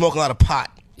 Well, he used to smoke a lot of pot.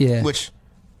 Yeah. Which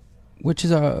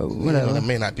is whatever. That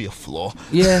may not be a flaw.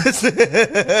 Yeah.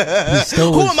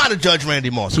 Who am I to judge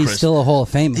Randy Moss, Chris? He's still a Hall of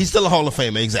Famer. He's still a Hall of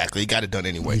Famer, exactly. He got it done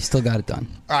anyway. He still got it done.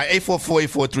 All right,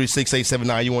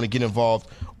 844-843-6879. You want to get involved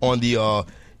on the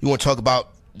you want to talk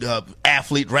about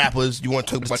athlete rappers. You want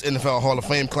to talk about NFL Hall of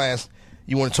Fame class.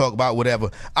 You want to talk about whatever.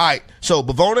 All right, so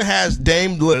Bavona has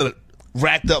Dame Lillard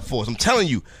racked up for us. I'm telling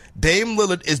you, Dame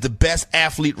Lillard is the best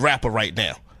athlete rapper right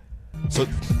now. So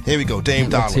here we go, Dame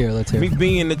Dollar. Let's hear. Me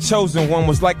being the chosen one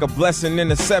was like a blessing in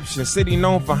deception. City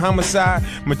known for homicide,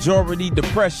 majority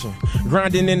depression.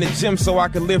 Grinding in the gym so I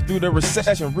could live through the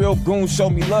recession. Real goons show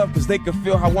me love cause they could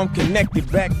feel how I'm connected.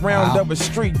 Background of a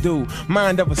street dude,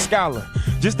 mind of a scholar.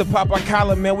 Just to pop our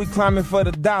collar, man, we climbing for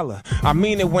the dollar. I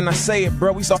mean it when I say it,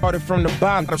 bro, we started from the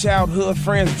bottom. Childhood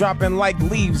friends dropping like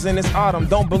leaves in this autumn.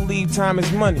 Don't believe time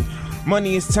is money.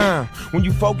 Money is time. When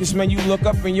you focus, man, you look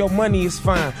up and your money is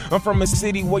fine. I'm from a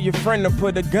city where your friend will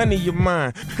put a gun in your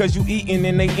mind. Cause you eating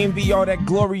and they envy all that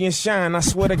glory and shine. I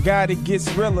swear to God it gets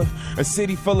realer. A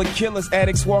city full of killers,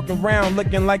 addicts walking around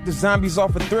looking like the zombies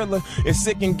off a Thriller. It's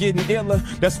sick and getting iller.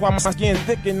 That's why my skin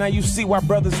thicker. Now you see why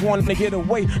brothers wanted to get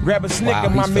away. Grab a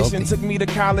snicker. My mission took me to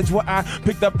college where I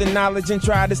picked up the knowledge and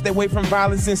tried to stay away from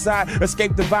violence inside.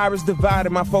 Escape the virus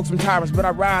divided my folks from tyrants. But I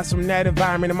rise from that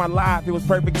environment in my life. It was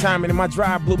perfect timing. And my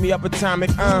drive blew me up atomic.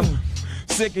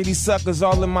 Sick of these suckers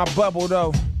all in my bubble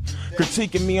though.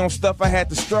 critiquing me on stuff I had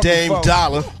to struggle Dame for.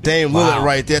 Dollar, Dame Willard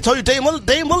right there. I told you Dame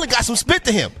Willard got some spit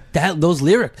to him. Those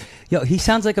lyrics. Yo, he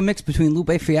sounds like a mix between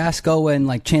Lupe Fiasco and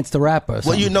like Chance the Rapper. Or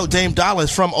well, you know Dame Dollar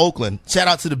is from Oakland. Shout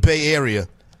out to the Bay Area.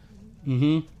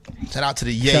 Mm-hmm. Shout out to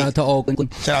the Yay. Shout out to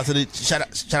Oakland. Shout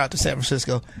out to San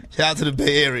Francisco. Shout out to the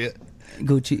Bay Area.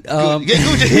 Gucci.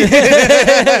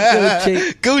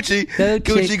 Gucci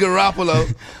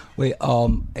Garoppolo. Wait,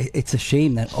 it's a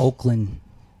shame that Oakland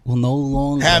will no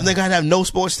longer they're gonna have no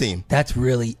sports team. That's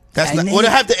really they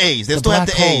have the A's. They still have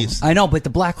the A's. I know, but the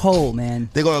black hole, man.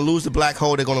 They're gonna lose the black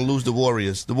hole. They're gonna lose the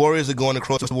Warriors. The Warriors are going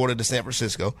across the water to San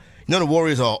Francisco. You know the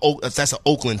Warriors are that's an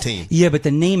Oakland team. Yeah, but the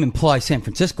name implies San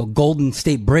Francisco, Golden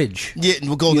State Bridge. Yeah,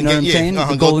 Golden Gate. Yeah, saying?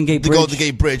 The Golden Gate Bridge. The Golden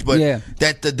Gate Bridge. But yeah.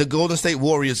 that the Golden State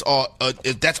Warriors are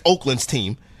that's Oakland's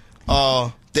team.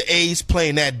 The A's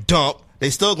playing that dump. They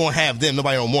still gonna have them.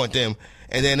 Nobody don't want them.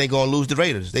 And then they're going to lose the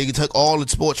Raiders. They took all the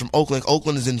sports from Oakland.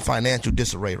 Oakland is in financial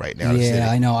disarray right now. Yeah,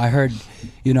 I know. I heard,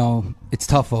 it's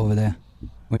tough over there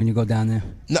when you go down there.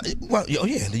 No, well,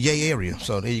 the Yay area.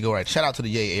 So there you go. Right. Shout out to the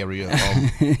Yay area.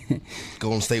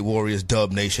 Golden State Warriors,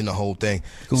 Dub Nation, the whole thing.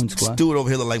 Stewart over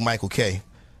here look like Michael K.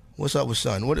 What's up with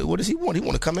son? What does he want? He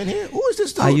want to come in here? Who is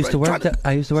this dude? I used to work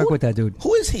with that dude.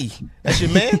 Who is he? That's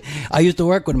your man? I used to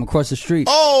work with him across the street.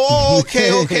 Oh, okay.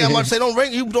 I'm about to say,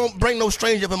 don't bring no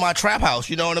stranger up in my trap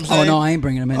house. You know what I'm saying? Oh no, I ain't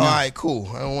bringing him in. All right, cool.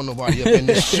 I don't want nobody up in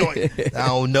this joint. I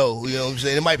don't know. You know what I'm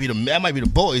saying? That might be the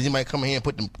boys. He might come in here and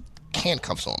put them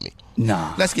handcuffs on me.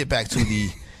 Nah. Let's get back to the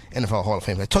NFL Hall of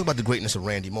Fame. Talk about the greatness of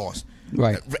Randy Moss.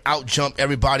 Right. Out-jump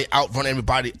everybody, outrun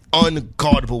everybody,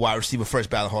 unguardable wide receiver, first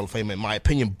ballot Hall of Fame in my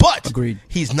opinion. But agreed,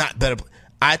 he's not better.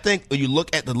 I think when you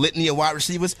look at the litany of wide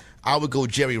receivers, I would go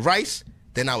Jerry Rice,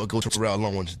 then I would go Terrell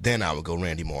Owens, then I would go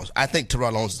Randy Moss. I think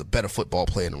Terrell Owens is a better football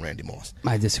player than Randy Moss.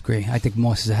 I disagree. I think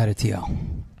Moss is ahead of T.O.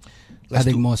 I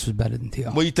think Moss was better than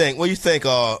T.O. What do you think?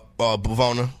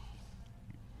 Bavona?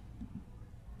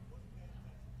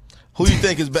 Who do you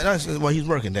think is better? Well, he's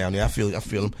working down there. I feel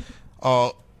him.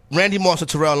 Randy Moss or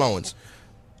Terrell Owens?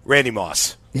 Randy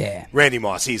Moss. Yeah. Randy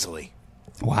Moss, easily.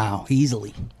 Wow,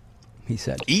 easily. He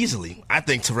said easily. I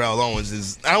think Terrell Owens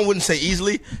is. I wouldn't say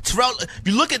easily. Terrell. If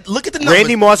you look at the numbers.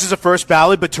 Randy Moss is a first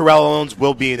ballot, but Terrell Owens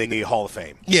will be in the Hall of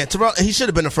Fame. Yeah, Terrell. He should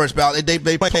have been the first ballot.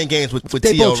 They playing games with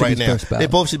T.O. right now. They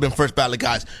both should have been first ballot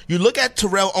guys. You look at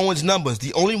Terrell Owens' numbers.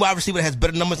 The only wide receiver that has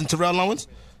better numbers than Terrell Owens,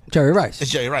 Jerry Rice.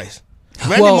 It's Jerry Rice.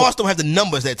 Randy Moss don't have the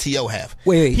numbers that T.O. have.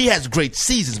 Wait. He has great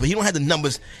seasons, but he don't have the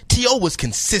numbers. T.O. was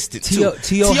consistent, too.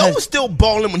 T.O. was still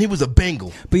balling when he was a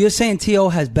Bengal. But you're saying T.O.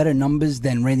 has better numbers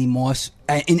than Randy Moss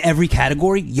in every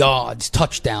category? Yards,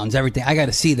 touchdowns, everything. I got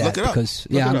to see that. Look it up. Because,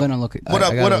 I'm going to look at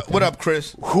What up,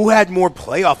 Chris? Who had more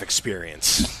playoff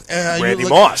experience? Randy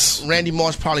Moss. Randy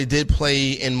Moss probably did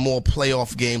play in more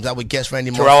playoff games. I would guess Randy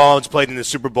Moss. Terrell Owens played in the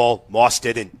Super Bowl. Moss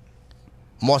didn't.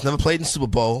 Moss never played in the Super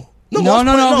Bowl. No,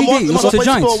 he did. He lost to the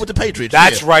Giants. With the Patriots.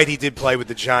 That's right. He did play with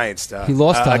the Giants. He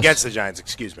lost against the Giants.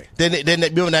 Excuse me. Then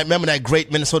remember that great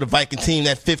Minnesota Viking team,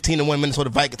 that 15-1 Minnesota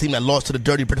Viking team that lost to the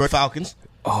Dirty Falcons.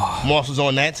 Oh. Moss was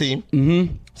on that team.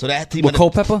 Mm-hmm. So that team with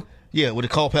Culpepper. Yeah, with the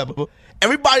Culpepper.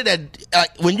 Everybody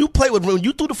that when you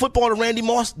threw the football to Randy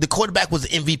Moss, the quarterback was the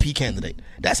MVP candidate.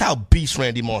 That's how beast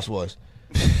Randy Moss was.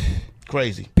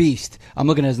 Crazy beast. I'm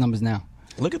looking at his numbers now.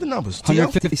 Look at the numbers.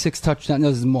 156 touchdowns. No,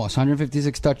 this is Moss.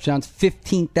 156 touchdowns,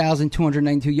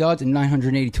 15,292 yards, and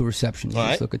 982 receptions. All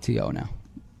right. Let's look at T.O. now.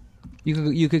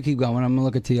 You could keep going. I'm going to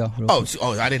look at T.O. Oh,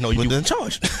 I didn't know you were in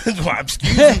charge.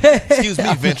 Excuse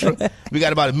me, Ventura. We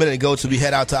got about a minute to go till we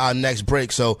head out to our next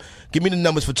break. So give me the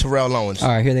numbers for Terrell Owens. All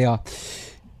right, here they are.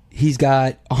 He's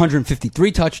got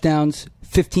 153 touchdowns,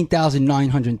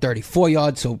 15,934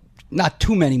 yards, so not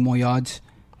too many more yards.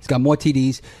 He's got more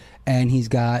TDs. And he's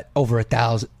got over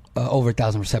 1,000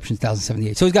 receptions,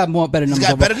 1,078. So he's got better numbers. He's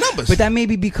got better numbers. But that may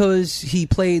be because he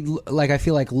played, I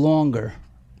feel like, longer.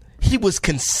 He was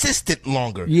consistent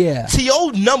longer. Yeah.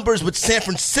 T.O. numbers with San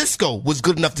Francisco was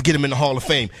good enough to get him in the Hall of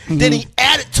Fame. Mm-hmm. Then he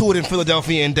added to it in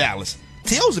Philadelphia and Dallas.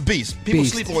 T.O.'s a beast. People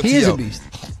sleep on T.O. He is a beast.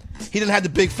 He didn't have the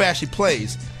big flashy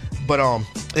plays. But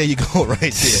there you go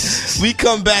right there. We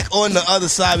come back on the other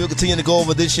side. We'll continue to go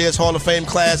over this year's Hall of Fame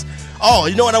class. Oh,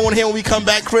 you know what I want to hear when we come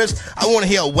back, Chris? I want to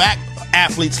hear a whack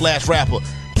athlete / rapper.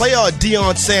 Player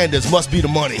Deion Sanders must be the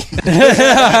money.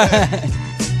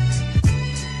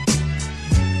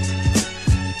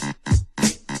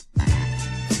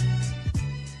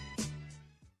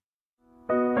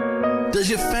 Does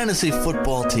your fantasy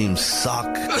football team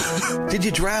suck? Did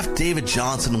you draft David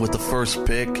Johnson with the first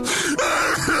pick?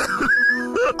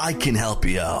 I can help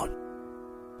you out.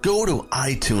 Go to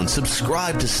iTunes,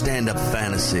 subscribe to Stand Up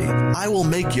Fantasy. I will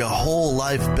make your whole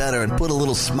life better and put a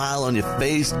little smile on your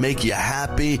face, make you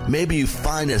happy. Maybe you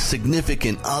find a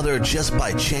significant other just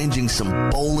by changing some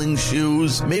bowling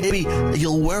shoes. Maybe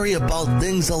you'll worry about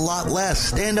things a lot less.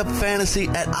 Stand Up Fantasy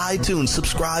at iTunes.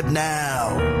 Subscribe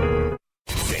now.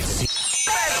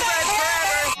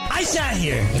 I sat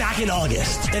here back in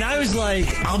August, and I was like,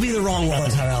 I'll be the wrong one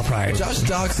on Terrell Pryor. Josh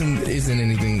Doxson isn't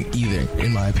anything either,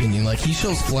 in my opinion. Like, he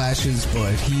shows flashes,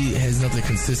 but he has nothing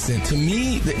consistent. To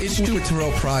me, the issue with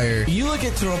Terrell Pryor, you look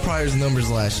at Terrell Pryor's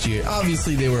numbers last year,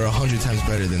 obviously they were 100 times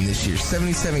better than this year.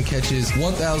 77 catches,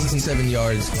 1,007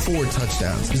 yards, 4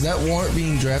 touchdowns. Does that warrant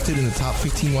being drafted in the top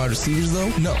 15 wide receivers, though?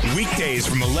 No. Weekdays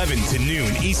from 11 to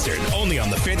noon Eastern, only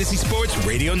on the Fantasy Sports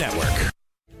Radio Network.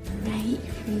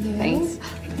 Thanks.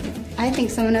 I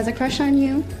think someone has a crush on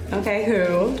you. Okay,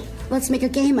 who? Let's make a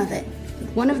game of it.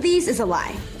 One of these is a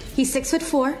lie. He's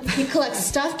 6'4". He collects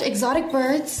stuffed exotic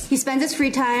birds. He spends his free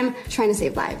time trying to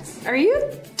save lives. Are you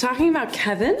talking about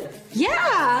Kevin?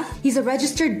 Yeah! He's a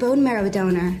registered bone marrow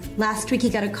donor. Last week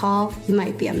he got a call. He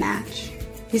might be a match.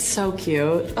 He's so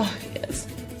cute. Oh, he is.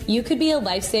 You could be a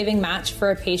life-saving match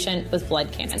for a patient with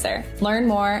blood cancer. Learn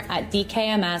more at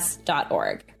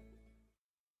dkms.org.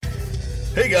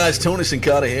 Hey guys, Tony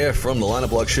Sincata here from the Lineup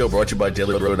Block Show, brought to you by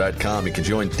DailyRoto.com. You can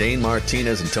join Dane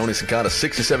Martinez and Tony Sincata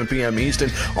 6 to 7 p.m. Eastern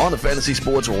on the Fantasy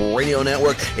Sports Radio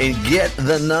Network and get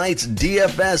the night's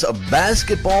DFS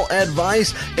basketball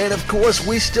advice. And of course,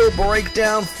 we still break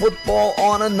down football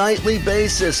on a nightly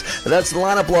basis. That's the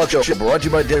Lineup Block Show, brought to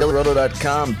you by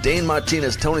DailyRoto.com. Dane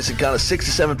Martinez, Tony Sincata, 6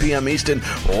 to 7 p.m. Eastern,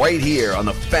 right here on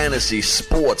the Fantasy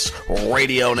Sports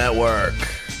Radio Network.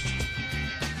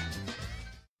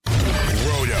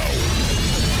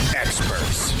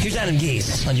 Here's Adam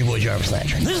Gase on your boy Jarvis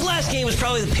Landry. This last game was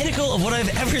probably the pinnacle of what I've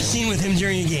ever seen with him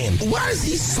during a game. Why is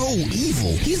he so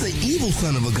evil? He's an evil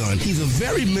son of a gun. He's a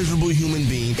very miserable human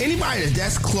being. Anybody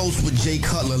that's close with Jay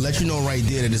Cutler let you know right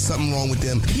there that there's something wrong with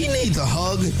him. He needs a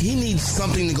hug. He needs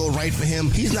something to go right for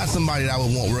him. He's not somebody that I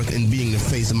would want working and being the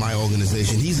face of my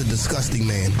organization. He's a disgusting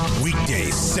man.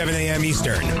 Weekdays, 7 a.m.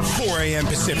 Eastern, 4 a.m.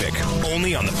 Pacific,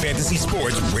 only on the Fantasy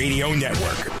Sports Radio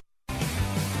Network.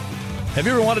 Have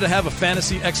you ever wanted to have a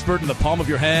fantasy expert in the palm of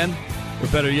your hand? Or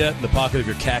better yet, in the pocket of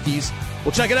your khakis?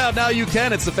 Well, check it out. Now you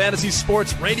can. It's the Fantasy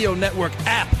Sports Radio Network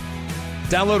app.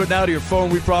 Download it now to your phone.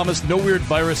 We promise no weird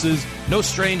viruses, no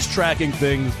strange tracking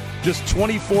things. Just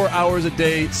 24 hours a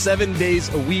day, 7 days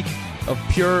a week of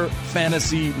pure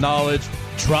fantasy knowledge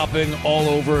dropping all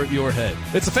over your head.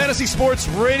 It's the Fantasy Sports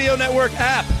Radio Network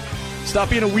app.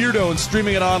 Stop being a weirdo and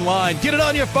streaming it online. Get it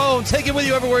on your phone. Take it with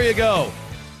you everywhere you go.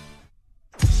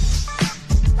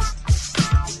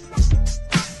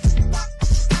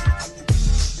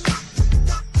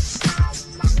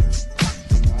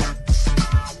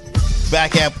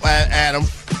 Back at Adam,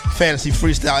 Fantasy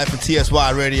Freestyle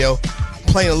FNTSY Radio,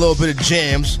 playing a little bit of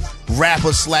jams,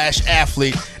 rapper /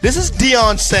 athlete. This is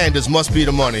Deion Sanders, Must Be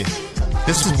the Money.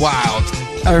 This is wild.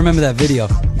 I remember that video.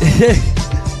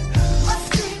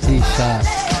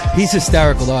 He's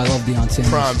hysterical though. I love Deion Sanders.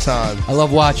 Prime time. I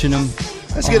love watching him.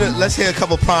 Let's hear a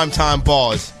couple prime time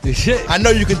bars. I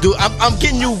know you can do. I'm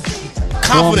getting you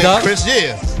confident, Chris.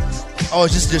 Yeah. Oh,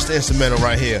 it's just the instrumental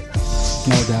right here.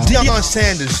 No doubt. Deion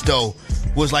Sanders though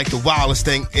was like the wildest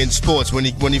thing in sports when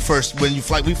we first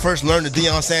learned that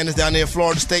Deion Sanders down there in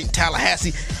Florida State,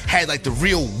 Tallahassee, had like the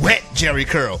real wet Jerry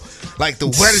curl. Like the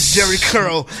wettest Jerry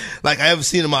curl like I ever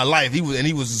seen in my life. He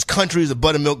was as country as a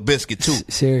buttermilk biscuit too.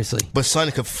 Seriously. But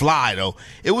son could fly though.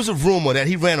 It was a rumor that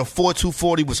he ran a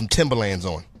 4.240 with some Timberlands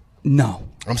on. No.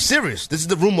 I'm serious. This is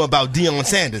the rumor about Deion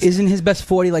Sanders. Isn't his best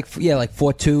 40 like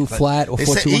 4.2 flat or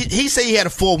 4.2? He said he had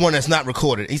a 4.1 that's not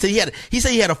recorded. He said he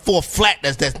had a 4 flat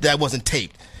that wasn't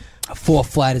taped. A 4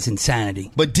 flat is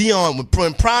insanity. But Deion,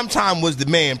 when Prime Time was the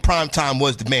man,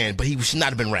 but he should not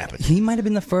have been rapping. He might have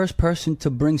been the first person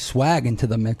to bring swag into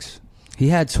the mix. He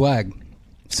had swag.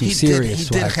 He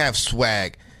did have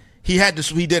swag. He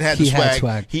did have the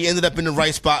swag. He ended up in the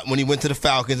right spot when he went to the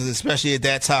Falcons, and especially at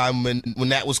that time when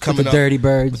that was coming up. Dirty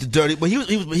Birds. But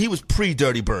he was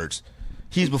pre-Dirty Birds.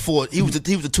 He was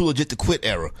the too legit to quit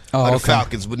era of the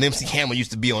Falcons when MC Hammer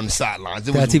used to be on the sidelines.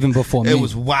 That's even before me. It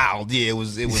was wild. Yeah, it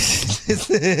was.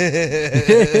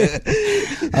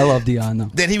 I love Deion though.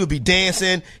 Then he would be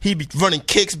dancing. He'd be running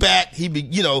kicks back. He'd be,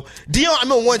 Deion. I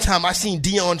remember one time I seen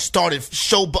Deion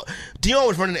Deion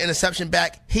was running the interception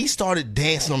back. He started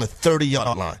dancing on the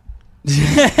 30-yard line.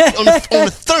 on the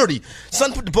 30.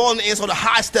 Son put the ball in the end, so the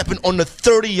high stepping on the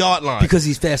 30-yard line. Because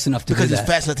he's fast enough to do that. Because he's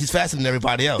fast enough. He's faster than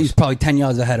everybody else. He's probably 10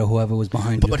 yards ahead of whoever was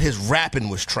behind him. But his rapping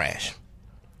was trash.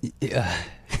 Yeah.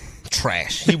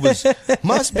 trash. He was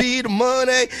must be the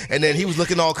money, and then he was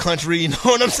looking all country. You know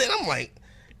what I'm saying? I'm like,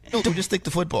 dude, just stick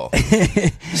to football.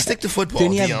 Just stick to football.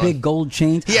 Didn't he Deion. have big gold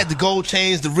chains? He had the gold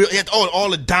chains, he had all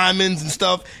the diamonds and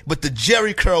stuff. But the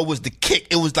Jerry curl was the kick.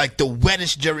 It was like the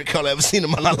wettest Jerry curl I ever seen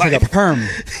in my life. Like a perm.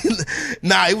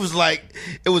 Nah, it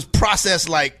was processed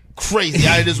like crazy,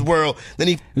 out of this world. Then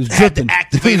he dripping. had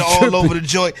the activator all over the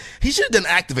joint. He should have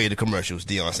done activator commercials,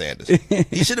 Deion Sanders. He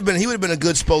would have been a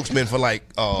good spokesman for like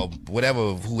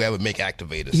whoever make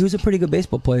activators. He was a pretty good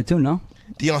baseball player too, no?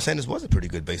 Deion Sanders was a pretty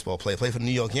good baseball player. Played for the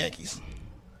New York Yankees.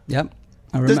 Yep.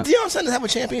 Does Deion Sanders have a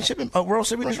championship in a World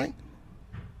Series ring?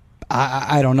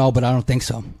 I don't know, but I don't think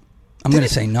so. I'm going to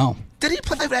say no. Did he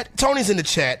play for that? Tony's in the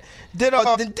chat. Did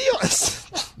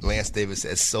Deion? Lance Davis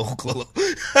said Soul Glow.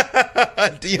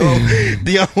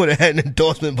 Deion would have had an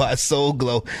endorsement by Soul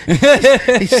Glow.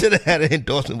 He should have had an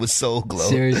endorsement with Soul Glow.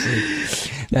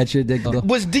 Seriously, that's ridiculous.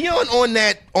 Was Deion on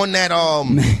that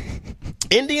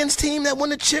Indians team that won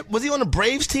the chip? Was he on the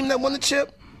Braves team that won the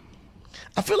chip?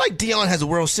 I feel like Deion has a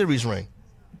World Series ring.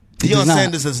 Deion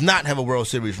Sanders does not have a World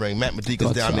Series ring. Matt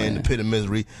Medica's down there in the pit of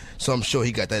misery, so I'm sure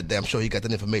he got that. I'm sure he got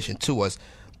that information to us.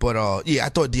 But I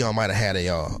thought Deion might have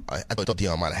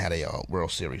had a World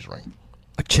Series ring.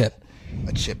 A chip.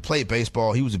 Played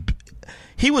baseball. He was.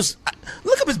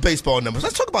 Look up his baseball numbers.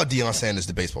 Let's talk about Deion Sanders,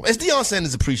 the baseball. It's Deion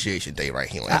Sanders Appreciation Day right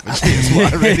here on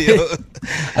FNT Radio.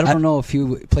 I don't know if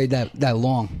he played that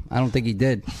long. I don't think he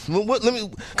did. Well,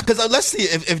 let's see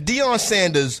if Deion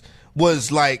Sanders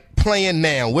was like playing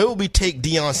now, where would we take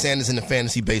Deion Sanders in the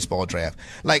fantasy baseball draft?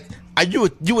 Like, you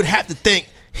would have to think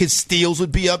his steals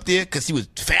would be up there because he was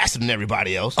faster than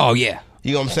everybody else. Oh yeah,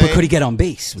 you know what I'm saying? But could he get on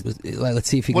base? Let's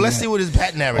see if he. Let's see what his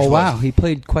batting average was. Oh wow, he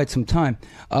played quite some time.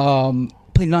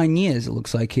 Played 9 years. It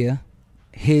looks like here.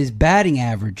 His batting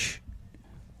average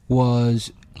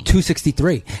was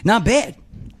 263. Not bad.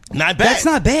 Not bad. That's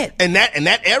not bad. In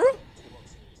that era,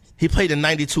 he played in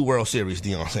 '92 World Series.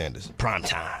 Deion Sanders, prime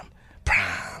time.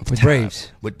 With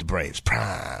Braves. With the Braves.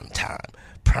 Prime time.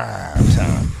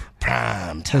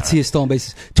 Let's see his stolen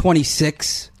bases.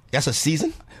 26. That's a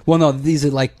season? Well, no, these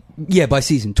are like, by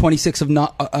season. 26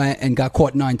 and got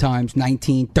caught 9 times.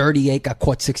 19, 38, got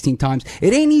caught 16 times.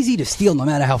 It ain't easy to steal no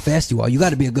matter how fast you are. You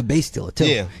got to be a good base stealer, too.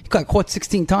 Yeah. He got caught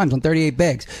 16 times on 38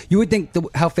 bags. You would think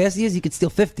how fast he is, he could steal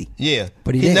 50. Yeah.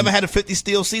 But he didn't. Never had a 50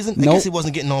 steal season? Nope. I guess he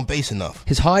wasn't getting on base enough.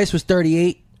 His highest was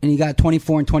 38, and he got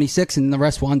 24 and 26, and the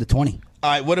rest were under 20. All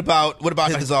right, what about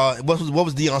his what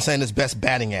was Deion Sanders' best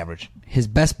batting average? His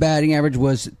best batting average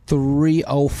was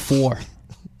 304.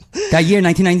 That year,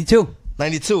 1992.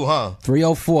 92, huh?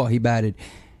 304 he batted.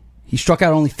 He struck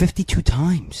out only 52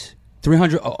 times.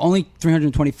 Only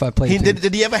 325 plays.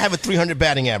 Did he ever have a 300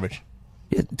 batting average?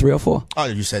 Yeah, 304. Oh,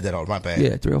 you said that. Oh, my bad.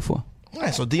 Yeah, 304. All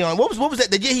right, so Deion, what was that?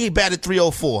 The year he batted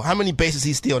 304. How many bases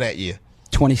he steal that year?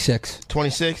 26.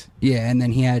 26? Yeah, and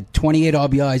then he had 28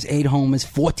 RBIs, 8 homers,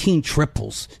 14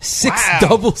 triples, 6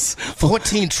 doubles.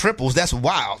 14 triples? That's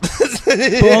wild.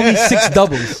 But only 6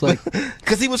 doubles.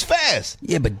 Because he was fast.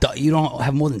 Yeah, but you don't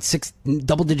have more than 6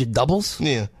 double-digit doubles?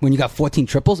 Yeah. When you got 14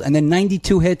 triples, and then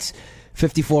 92 hits,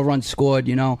 54 runs scored,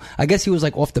 I guess he was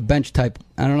like off the bench type.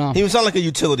 I don't know. He was like a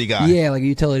utility guy. Yeah, like a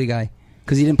utility guy.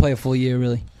 Because he didn't play a full year,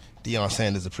 really. Deion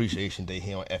Sanders Appreciation Day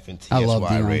here on FNTSY I love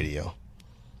Deion. Radio.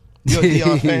 You a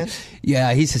Deion fan?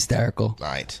 Yeah, he's hysterical.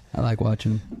 Right. I like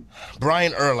watching him.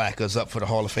 Brian Urlacher's up for the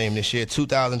Hall of Fame this year.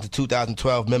 2000 to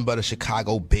 2012, member of the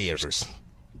Chicago Bears.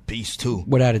 Beast, too.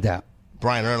 Without a doubt.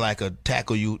 Brian Urlacher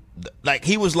tackle you. Like,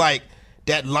 he was like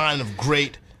that line of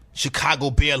great Chicago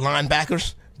Bear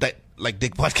linebackers. Like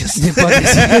Dick Butkus. Dick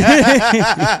Butkus.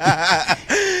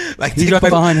 He's right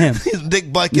behind him. Dick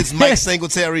Butkus, Mike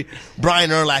Singletary, Brian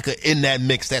Urlacher in that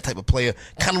mix, that type of player.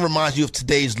 Kind of reminds you of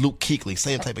today's Luke Kuechly.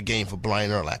 Same type of game for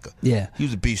Brian Urlacher. Yeah. He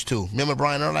was a beast, too. Remember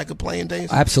Brian Urlacher playing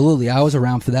days? Absolutely. I was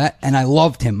around for that, and I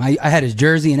loved him. I had his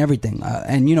jersey and everything.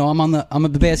 And, I'm a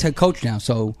Bears head coach now,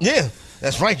 so... Yeah.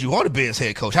 That's right. You are the Bears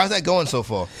head coach. How's that going so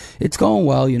far? It's going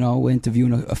well. We're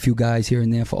interviewing a few guys here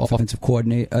and there for offensive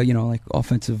coordinator.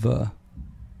 Offensive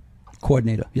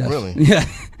coordinator. Yes. Really? Yeah.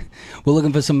 We're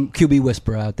looking for some QB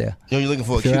whisperer out there. You're looking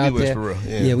for a QB whisperer.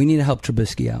 Yeah, we need to help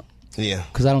Trubisky out. Yeah.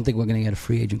 Because I don't think we're going to get a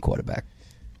free agent quarterback.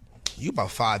 You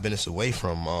about 5 minutes away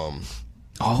from.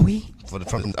 Are we?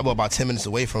 About 10 minutes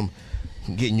away from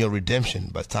getting your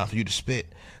redemption. But it's time for you to spit.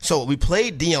 So we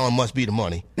played Deion Must Be the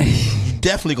Money.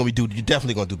 You're definitely gonna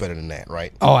do better than that,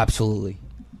 right? Oh, absolutely.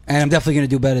 And I'm definitely gonna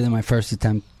do better than my first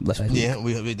attempt. Yeah,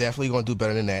 we're definitely gonna do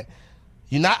better than that.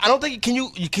 You're not. I don't think can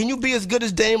you be as good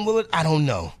as Dame Lillard? I don't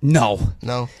know. No.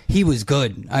 He was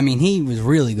good. I mean, he was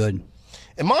really good.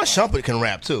 And Mon Shumpert can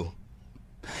rap too.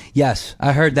 Yes,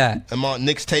 I heard that. Amon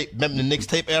Knicks tape. Remember the Knicks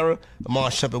tape era?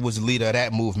 Amon Shumpert was the leader of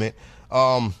that movement.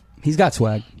 He's got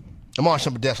swag. Amon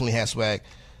Shumpert definitely has swag.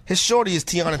 His shorty is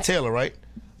Tiana Taylor, right?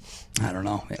 I don't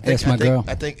know. That's my girl.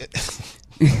 I think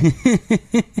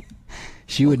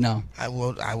she would know. I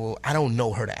will. I don't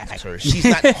know her to ask her. She's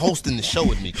not hosting the show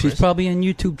with me, Chris. She's probably in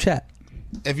YouTube chat.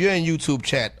 If you're in YouTube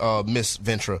chat, Miss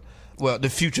Ventura, well, the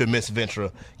future Miss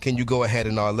Ventura, can you go ahead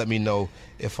and let me know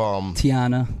if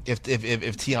Tiana, if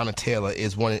Tiana Taylor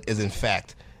is in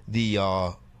fact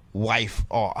the wife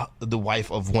or the wife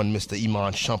of one Mr.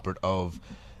 Iman Shumpert of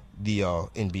the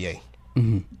NBA.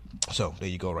 Mm-hmm. So there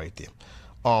you go, right there.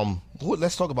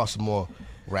 Let's talk about some more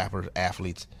rappers,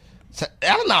 athletes.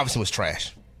 Allen Iverson was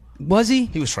trash. Was he?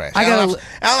 He was trash. Allen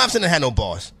Iverson didn't have no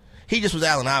bars. He just was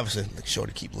Allen Iverson. Look,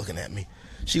 shorty keep looking at me.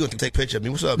 She going to take a picture of me.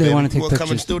 What's up, they baby? Want to take you want to come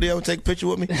in the studio and take a picture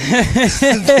with me?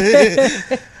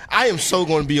 I am so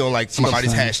going to be on like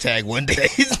somebody's hashtag one day.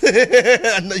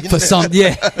 For some,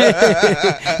 yeah.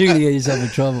 You're going to get yourself in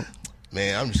trouble.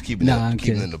 Man, I'm just keeping it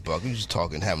in the buck. We're just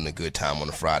talking, having a good time on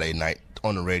a Friday night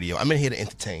on the radio. I'm in here to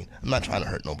entertain. I'm not trying to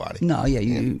hurt nobody. No, yeah,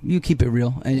 you keep it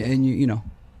real, and you know.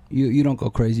 You don't go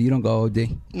crazy. You don't go OD.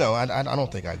 No, I don't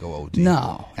think I go OD.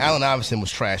 No. Allen Iverson was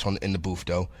trash in the booth,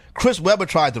 though. Chris Webber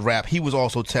tried to rap. He was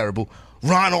also terrible.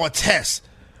 Ron Artest,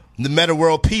 the Meta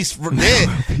World Peace.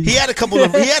 He had a couple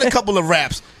of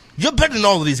raps. You're better than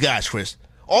all of these guys, Chris.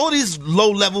 All of these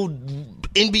low-level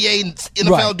NBA and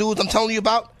NFL dudes I'm telling you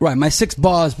about. Right. My 6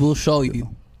 bars will show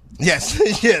you. Yes.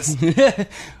 Yes.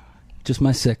 Just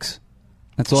my 6.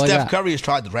 That's all I got. Steph Curry has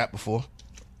tried to rap before.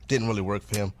 Didn't really work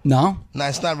for him. No? Nah,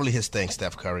 it's not really his thing,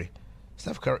 Steph Curry.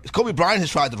 Kobe Bryant has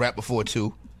tried to rap before,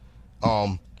 too.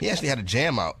 He actually had a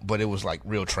jam out, but it was, like,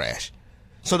 real trash.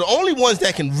 So the only ones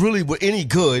that can really were any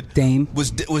good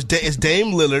is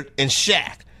Dame Lillard and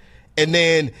Shaq. And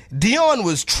then Dion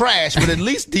was trash, but at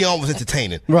least Dion was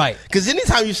entertaining. Right. Because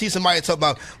anytime you see somebody talk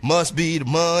about must be the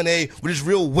money with his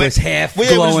real wet, his half with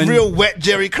glowing, his real wet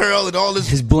Jerry curl and all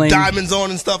his bling, diamonds on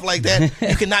and stuff like that,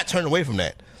 you cannot turn away from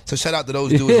that. So shout out to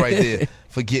those dudes right there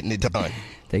for getting it done.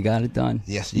 They got it done.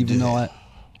 Yes, even though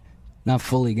not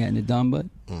fully getting it done, but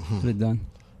got it done.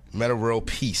 Meta World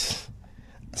Peace.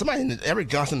 Somebody, Eric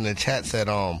Johnson in the chat said,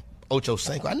 Ocho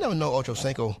Cinco. I never know Ocho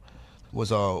Cinco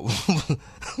was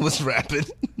was rapping.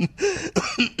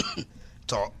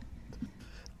 Talk,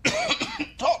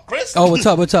 Chris. Oh,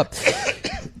 what's up?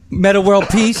 Meta World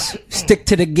Peace. Stick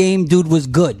to the game. Dude was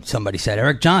good. Somebody said.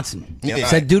 Eric Johnson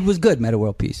said dude was good. Meta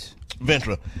World Peace.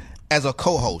 Ventura, as a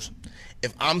co-host,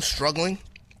 if I'm struggling,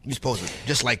 you're supposed to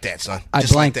just like that, son. I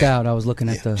just blanked like that. out. I was looking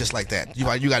at the just like that. You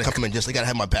got to come in. You got to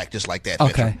have my back just like that.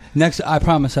 Okay. Ventura. Next, I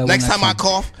promise I will. Next time I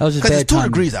cough, because it's 2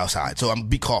 degrees outside, so I'm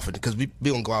be coughing because we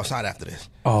gonna go outside after this.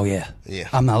 Oh yeah. Yeah.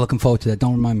 I'm not looking forward to that.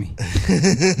 Don't remind me.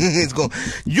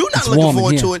 You're not looking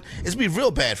forward to it. It's be real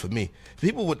bad for me.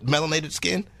 People with melanated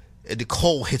skin, the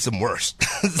cold hits them worse.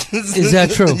 Is that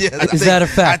true? Yes, Is that a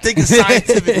fact? I think it's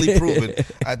scientifically proven.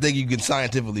 I think you can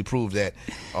scientifically prove that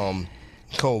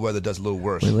cold weather does a little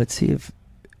worse. Wait, let's see if.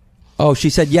 Oh,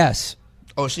 she said yes.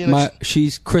 Oh,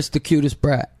 she's Chris the cutest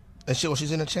brat. And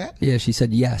she's in the chat. Yeah, she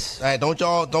said yes. All right, don't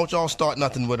y'all start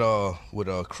nothing with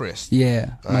Chris.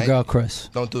 Yeah, all my girl Chris.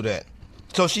 Don't do that.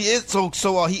 So she is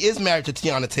he is married to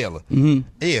Tiana Taylor. Mm-hmm.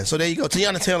 Yeah, so there you go.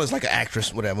 Tiana Taylor is like an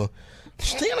actress, whatever.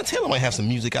 Tiana Taylor might have some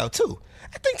music out too.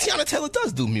 I think Tiana Taylor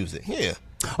does do music. Yeah.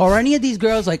 Are any of these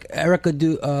girls like Erica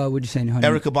what'd you say, honey?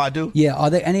 Erykah Badu? Yeah. Are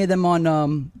there any of them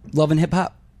on Love and Hip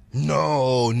Hop?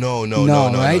 No.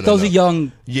 Right? Those are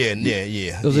young.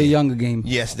 Yeah. Those are younger game.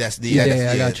 Yes, that's the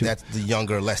I got you. That's the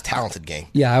younger, less talented game.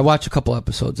 Yeah, I watched a couple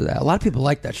episodes of that. A lot of people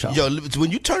like that show. Yo,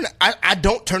 when you turn it, I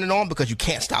don't turn it on because you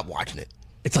can't stop watching it.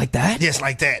 It's like that? Yes,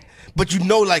 like that. But you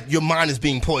know, like your mind is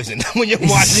being poisoned when you're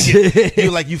watching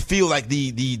it. You feel like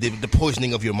the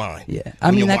poisoning of your mind. Yeah,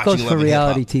 I mean that goes for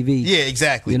reality TV. Yeah,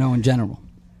 exactly. You know, in general.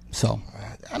 So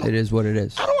it is what it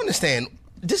is. I don't understand.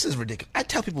 This is ridiculous. I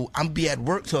tell people I'm be at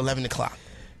work till 11 o'clock,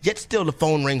 yet still the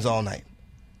phone rings all night.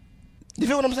 You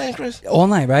feel what I'm saying, Chris? All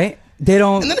night, right? They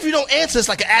don't. And then if you don't answer, it's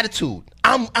like an attitude.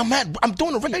 I'm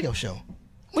doing a radio show.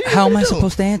 How am I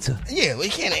supposed to answer? Yeah, well,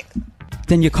 you can't.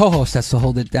 Then your co-host has to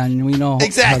hold it down, and we know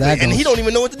exactly. How that goes. And he don't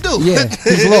even know what to do. Yeah,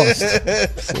 he's lost.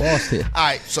 He's lost here. All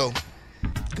right, so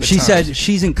she said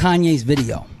she's in Kanye's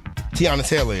video. Tiana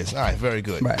Taylor is. All right, very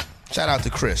good. Right. Shout out to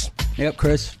Chris. Yep,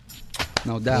 Chris.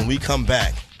 No doubt. When we come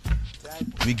back,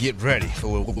 we get ready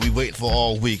for what we waiting for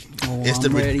all week. It's the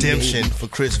ready, redemption baby. for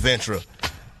Chris Ventura.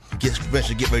 Get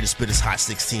ready to spit his Hot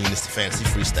 16. It's the Fantasy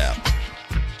Freestyle.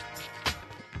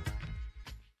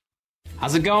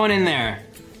 How's it going in there?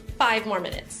 5 more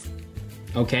minutes.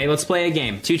 Okay, let's play a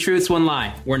game. 2 truths, 1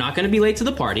 lie. We're not going to be late to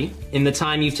the party. In the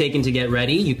time you've taken to get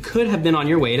ready, you could have been on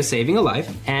your way to saving a life.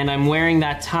 And I'm wearing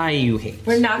that tie you hate.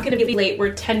 We're not going to be late.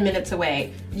 We're 10 minutes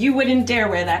away. You wouldn't dare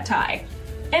wear that tie.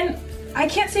 And I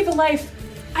can't save a life.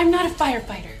 I'm not a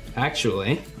firefighter.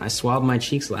 Actually, I swabbed my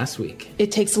cheeks last week.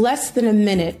 It takes less than a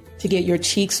minute to get your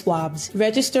cheek swabs.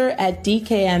 Register at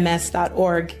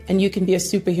dkms.org and you can be a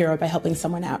superhero by helping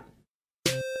someone out.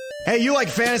 Hey, you like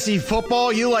fantasy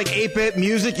football? You like 8-bit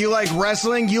music? You like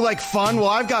wrestling? You like fun? Well,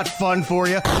 I've got fun for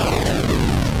you.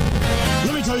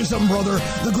 Let me tell you something, brother.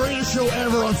 The greatest show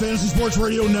ever on Fantasy Sports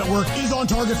Radio Network is On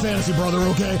Target Fantasy, brother,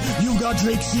 okay? You've got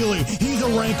Jake Seeley. He's a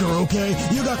ranker, okay?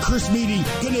 You got Chris Meady,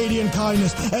 Canadian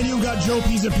Kindness. And you got Joe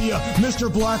Pizzapia,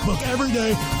 Mr. Black Book, every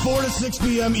day, 4 to 6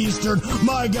 p.m. Eastern.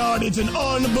 My God, it's an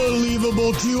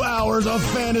unbelievable 2 hours of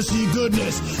fantasy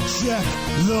goodness. Check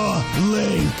the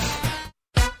link.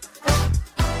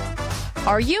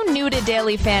 Are you new to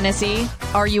daily fantasy?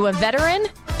 Are you a veteran?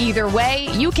 Either way,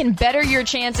 you can better your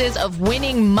chances of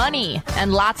winning money,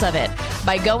 and lots of it,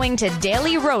 by going to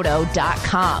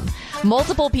dailyroto.com.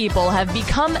 Multiple people have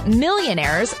become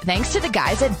millionaires thanks to the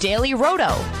guys at Daily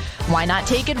Roto. Why not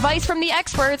take advice from the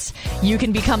experts? You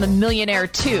can become a millionaire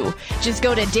too. Just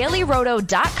go to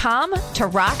dailyroto.com to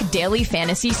rock daily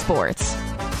fantasy sports.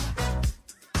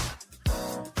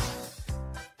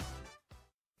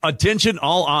 Attention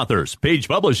all authors. Page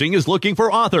Publishing is looking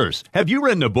for authors. Have you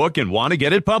written a book and want to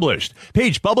get it published?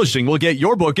 Page Publishing will get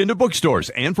your book into bookstores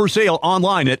and for sale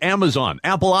online at Amazon,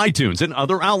 Apple iTunes, and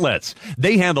other outlets.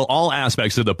 They handle all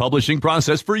aspects of the publishing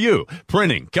process for you.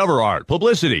 Printing, cover art,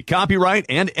 publicity, copyright,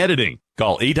 and editing.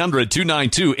 Call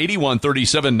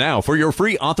 800-292-8137 now for your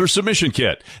free author submission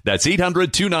kit. That's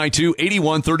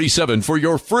 800-292-8137 for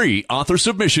your free author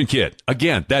submission kit.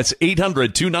 Again, that's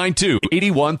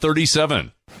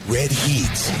 800-292-8137. Red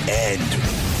Heat and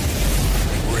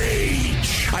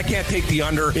Rage. I can't take the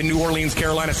under in New Orleans,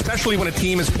 Carolina, especially when a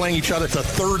team is playing each other. It's the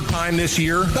 3rd time this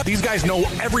year. These guys know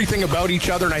everything about each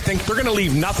other, and I think they're going to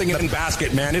leave nothing in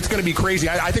basket, man. It's going to be crazy.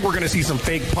 I think we're going to see some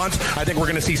fake punts. I think we're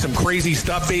going to see some crazy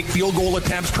stuff, fake field goal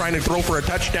attempts, trying to throw for a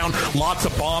touchdown, lots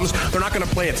of bombs. They're not going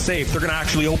to play it safe. They're going to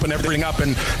actually open everything up,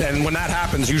 and when that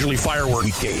happens, usually fireworks.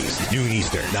 Weekdays, noon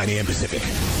Eastern, 9 a.m. Pacific.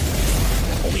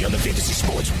 Only on the Fantasy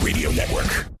Sports Radio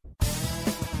Network.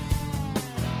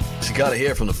 Cicada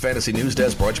here from the Fantasy News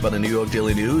Desk, brought to you by the New York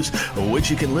Daily News,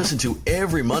 which you can listen to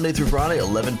every Monday through Friday,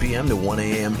 11 p.m. to 1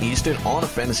 a.m. Eastern on the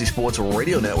Fantasy Sports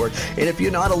Radio Network. And if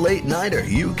you're not a late nighter,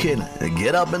 you can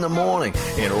get up in the morning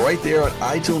and right there on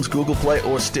iTunes, Google Play,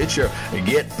 or Stitcher,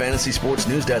 get Fantasy Sports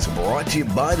News Desk, brought to you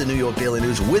by the New York Daily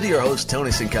News with your host,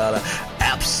 Tony Cicada.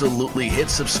 Absolutely hit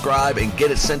subscribe and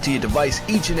get it sent to your device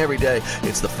each and every day.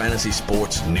 It's the Fantasy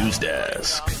Sports News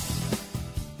Desk.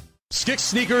 Skix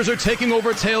sneakers are taking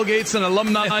over tailgates and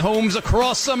alumni homes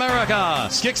across America.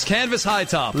 Skix canvas high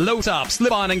top, low top,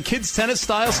 slip-on, and kids tennis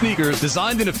style sneakers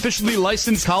designed in officially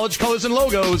licensed college colors and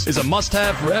logos is a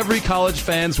must-have for every college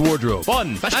fan's wardrobe.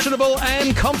 Fun, fashionable,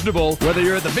 and comfortable. Whether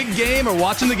you're at the big game or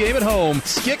watching the game at home,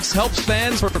 Skix helps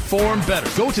fans perform better.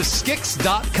 Go to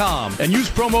Skix.com and use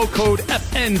promo code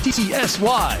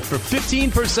FNTSY for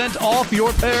 15% off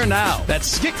your pair now.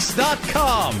 That's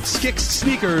Skix.com. Skix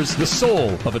sneakers, the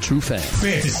soul of a true fan.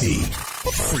 Fantasy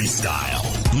freestyle.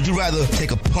 Would you rather take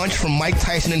a punch from Mike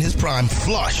Tyson in his prime,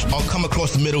 flush, or come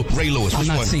across the middle, Ray Lewis? I'm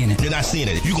not seeing it. You're not seeing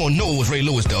it. You're going to know it was Ray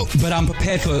Lewis, though. But I'm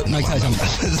prepared for Mike Tyson.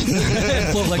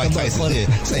 Mike Tyson, yeah.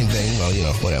 Same thing.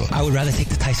 Well, whatever. I would rather take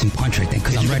the Tyson punch right then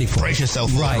because I'm ready for it. Brace yourself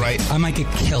for it, right? I might get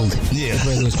killed if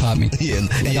Ray Lewis popped me.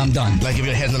 Yeah. I'm done. Like if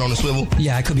your head's not on the swivel?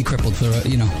 Yeah, I could be crippled for,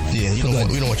 Yeah, we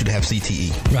don't want you to have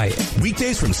CTE. Right.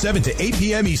 Weekdays from 7 to 8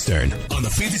 p.m. Eastern On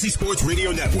the Fantasy Sports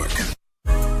Radio Network.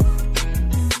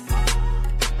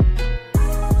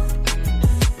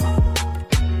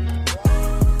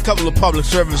 Couple of public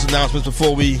service announcements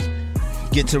before we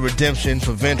get to redemption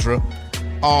for Ventra.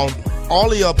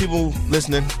 All of y'all people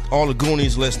listening, all the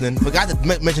Goonies listening, forgot to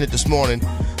mention it this morning,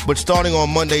 but starting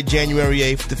on Monday, January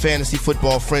 8th, the Fantasy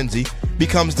Football Frenzy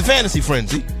becomes the Fantasy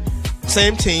Frenzy.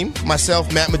 Same team,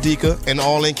 myself, Matt Medica, and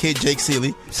all-in kid Jake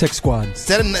Seeley. 6 squads.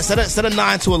 Instead of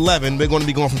 9 to 11, we're going to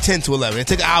be going from 10 to 11. It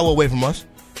took an hour away from us.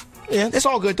 Yeah, it's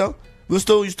all good, though. You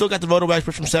still got the Roto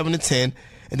Experts from 7 to 10.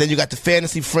 And then you got the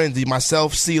Fantasy Frenzy,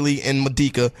 myself, Seeley, and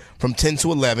Medica from 10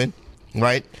 to 11,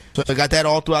 right? So I got that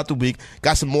all throughout the week.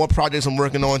 Got some more projects I'm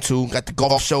working on, too. Got the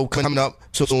golf show coming up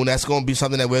soon. That's going to be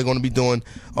something that we're going to be doing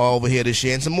over here this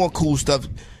year. And some more cool stuff,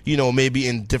 maybe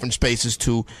in different spaces,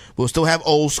 too. We'll still have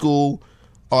Old School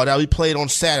that'll be played on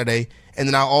Saturday. And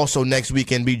then I'll also next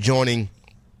weekend be joining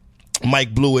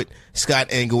Mike Blewett, Scott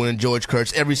Engel, and George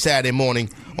Kurtz every Saturday morning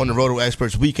on the Roto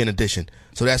Experts Weekend Edition.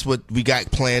 So that's what we got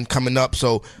planned coming up.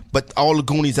 So, but all the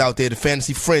Goonies out there, the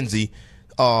Fantasy Frenzy,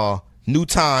 new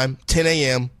time, 10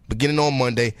 a.m., beginning on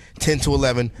Monday, 10 to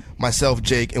 11, myself,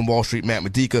 Jake, and Wall Street Matt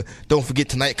Medica. Don't forget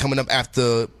tonight coming up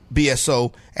after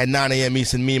BSO at 9 a.m.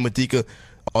 Eastern, me and Medica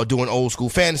are doing old school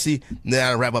fantasy. Then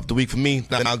I'll wrap up the week for me.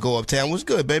 Then I'll go uptown. What's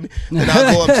good, baby? Then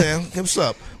I'll go uptown. What's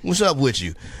up? What's up with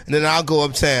you? And then I'll go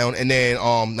uptown, and then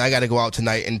I got to go out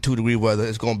tonight in 2-degree weather.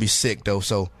 It's going to be sick, though,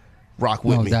 so rock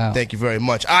with me. Doubt. Thank you very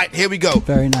much. All right, here we go.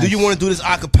 Very nice. Do you want to do this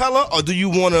a cappella, or do you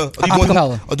want to?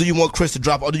 Or do you want Chris to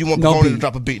drop? Or do you want Pavone to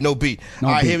drop a beat? No beat. No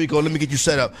all right, beat. here we go. Let me get you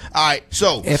set up. All right,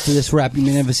 so After this rap, you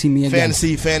may never see me again.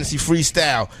 fantasy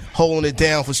freestyle, holding it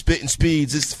down for Spitting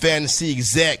Speeds. It's fantasy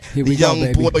exec. Here The we go, young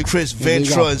baby. boy Chris Here we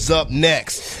Ventra go. is up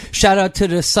next. Shout out to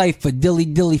the Cypher,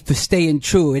 Dilly for staying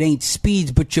true. It ain't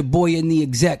Speeds, but your boy in the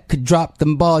exec could drop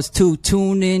them bars too.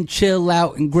 Tune in, chill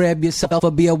out, and grab yourself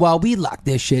a beer while we lock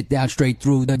this shit down straight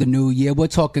through the new year. We're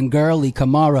talking Gurley,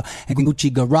 Kamara, and Gucci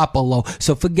Garoppolo.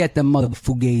 So forget them mother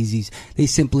fugazis. They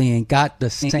simply ain't got the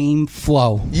same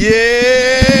flow.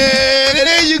 Yeah,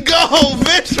 there you go,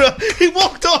 Ventra. He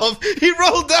walked off. He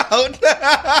rolled out.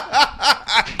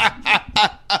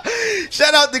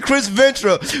 Shout out to Chris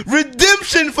Ventra.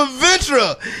 Redemption for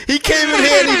Ventra. He came in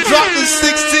here and he dropped the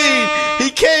 16. He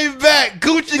came back.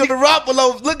 Gucci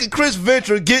Garoppolo. Look at Chris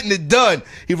Ventra getting it done.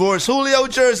 He wore his Julio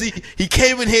jersey. He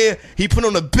came in here. He put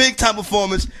on a big time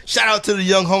performance. Shout out to the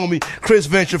young homie Chris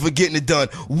Ventra for getting it done.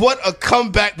 What a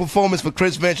comeback performance for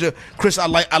Chris Ventra. Chris, I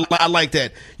like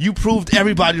that. You proved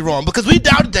everybody wrong because we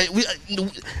doubted that.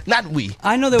 Not we.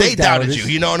 I know there they was doubted doubters.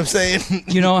 you. You know what I'm saying?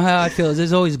 You know how I feel.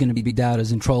 There's always going to be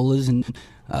doubters and trollers, and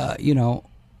you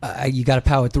got to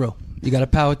power through. You got to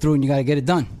power through, and you got to get it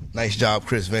done. Nice job,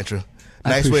 Chris Ventra.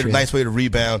 I appreciate it. Nice way to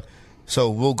rebound. So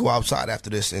we'll go outside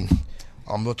after this and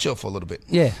we'll chill for a little bit.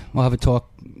 Yeah, we'll have a talk.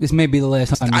 This may be the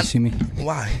last time you see me.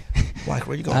 Why?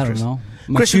 Where you going, I don't Chris? know.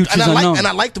 My Chris, future's and unknown.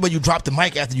 I like the way you dropped the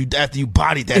mic after you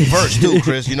bodied that verse too,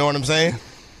 Chris. You know what I'm saying?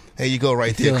 There you go,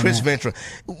 right there, Feeling Chris that.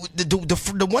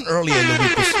 Ventra. The one earlier in the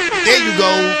week was there. You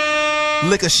go,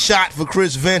 lick a shot for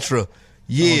Chris Ventra.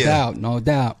 Yeah, No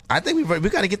doubt. I think we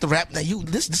got to get the rap. Now you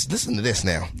listen to this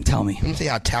now. Tell me. Let me tell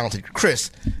you how talented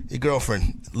Chris, your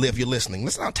girlfriend, Liv. You're listening.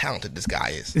 Listen how talented this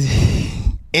guy is.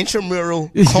 Intramural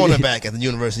cornerback at the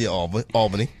University of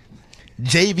Albany.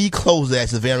 JV closer at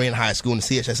Zavarian High School in the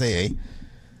CHSAA.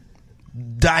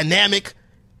 Dynamic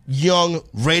young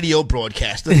radio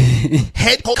broadcaster.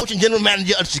 Head coach and general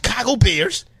manager of the Chicago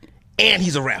Bears. And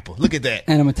he's a rapper. Look at that.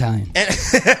 And I'm Italian.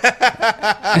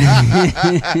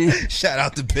 Shout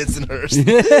out to Bensonhurst.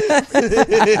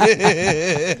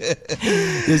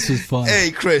 This was fun.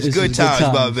 Hey, Chris, This good was times,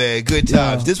 my man. Good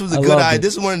times. Yeah, This was a I good loved idea. it.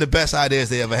 This is one of the best ideas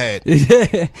they ever had.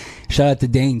 Shout out to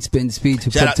Dane, Spitting Speeds,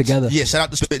 who put it together. Yeah, shout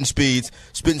out to Spitting Speeds.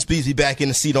 Spitting Speeds be back in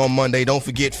the seat on Monday. Don't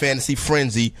forget Fantasy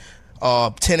Frenzy.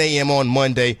 10 a.m. on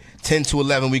Monday, 10 to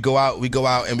 11. We go out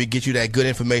and we get you that good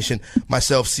information.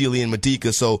 Myself, Celie, and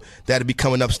Medica. So that'll be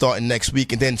coming up starting next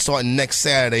week. And then starting next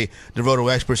Saturday, the Roto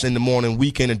Experts in the Morning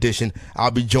Weekend Edition.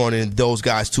 I'll be joining those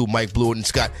guys too, Mike Blewett and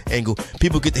Scott Engel.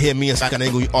 People get to hear me and Scott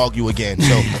Engel argue again.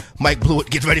 So Mike Blewett,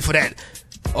 get ready for that.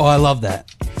 Oh, I love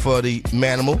that. For the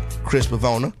Manimal, Chris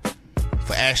Pavona.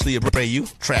 For Ashley Abreu,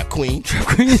 Trap Queen.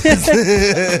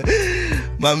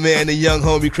 My man, the young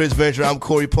homie Chris Ventura. I'm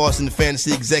Corey Parson, the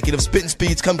fantasy executive. Spitting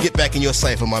Speeds, come get back in your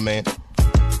cipher, my man.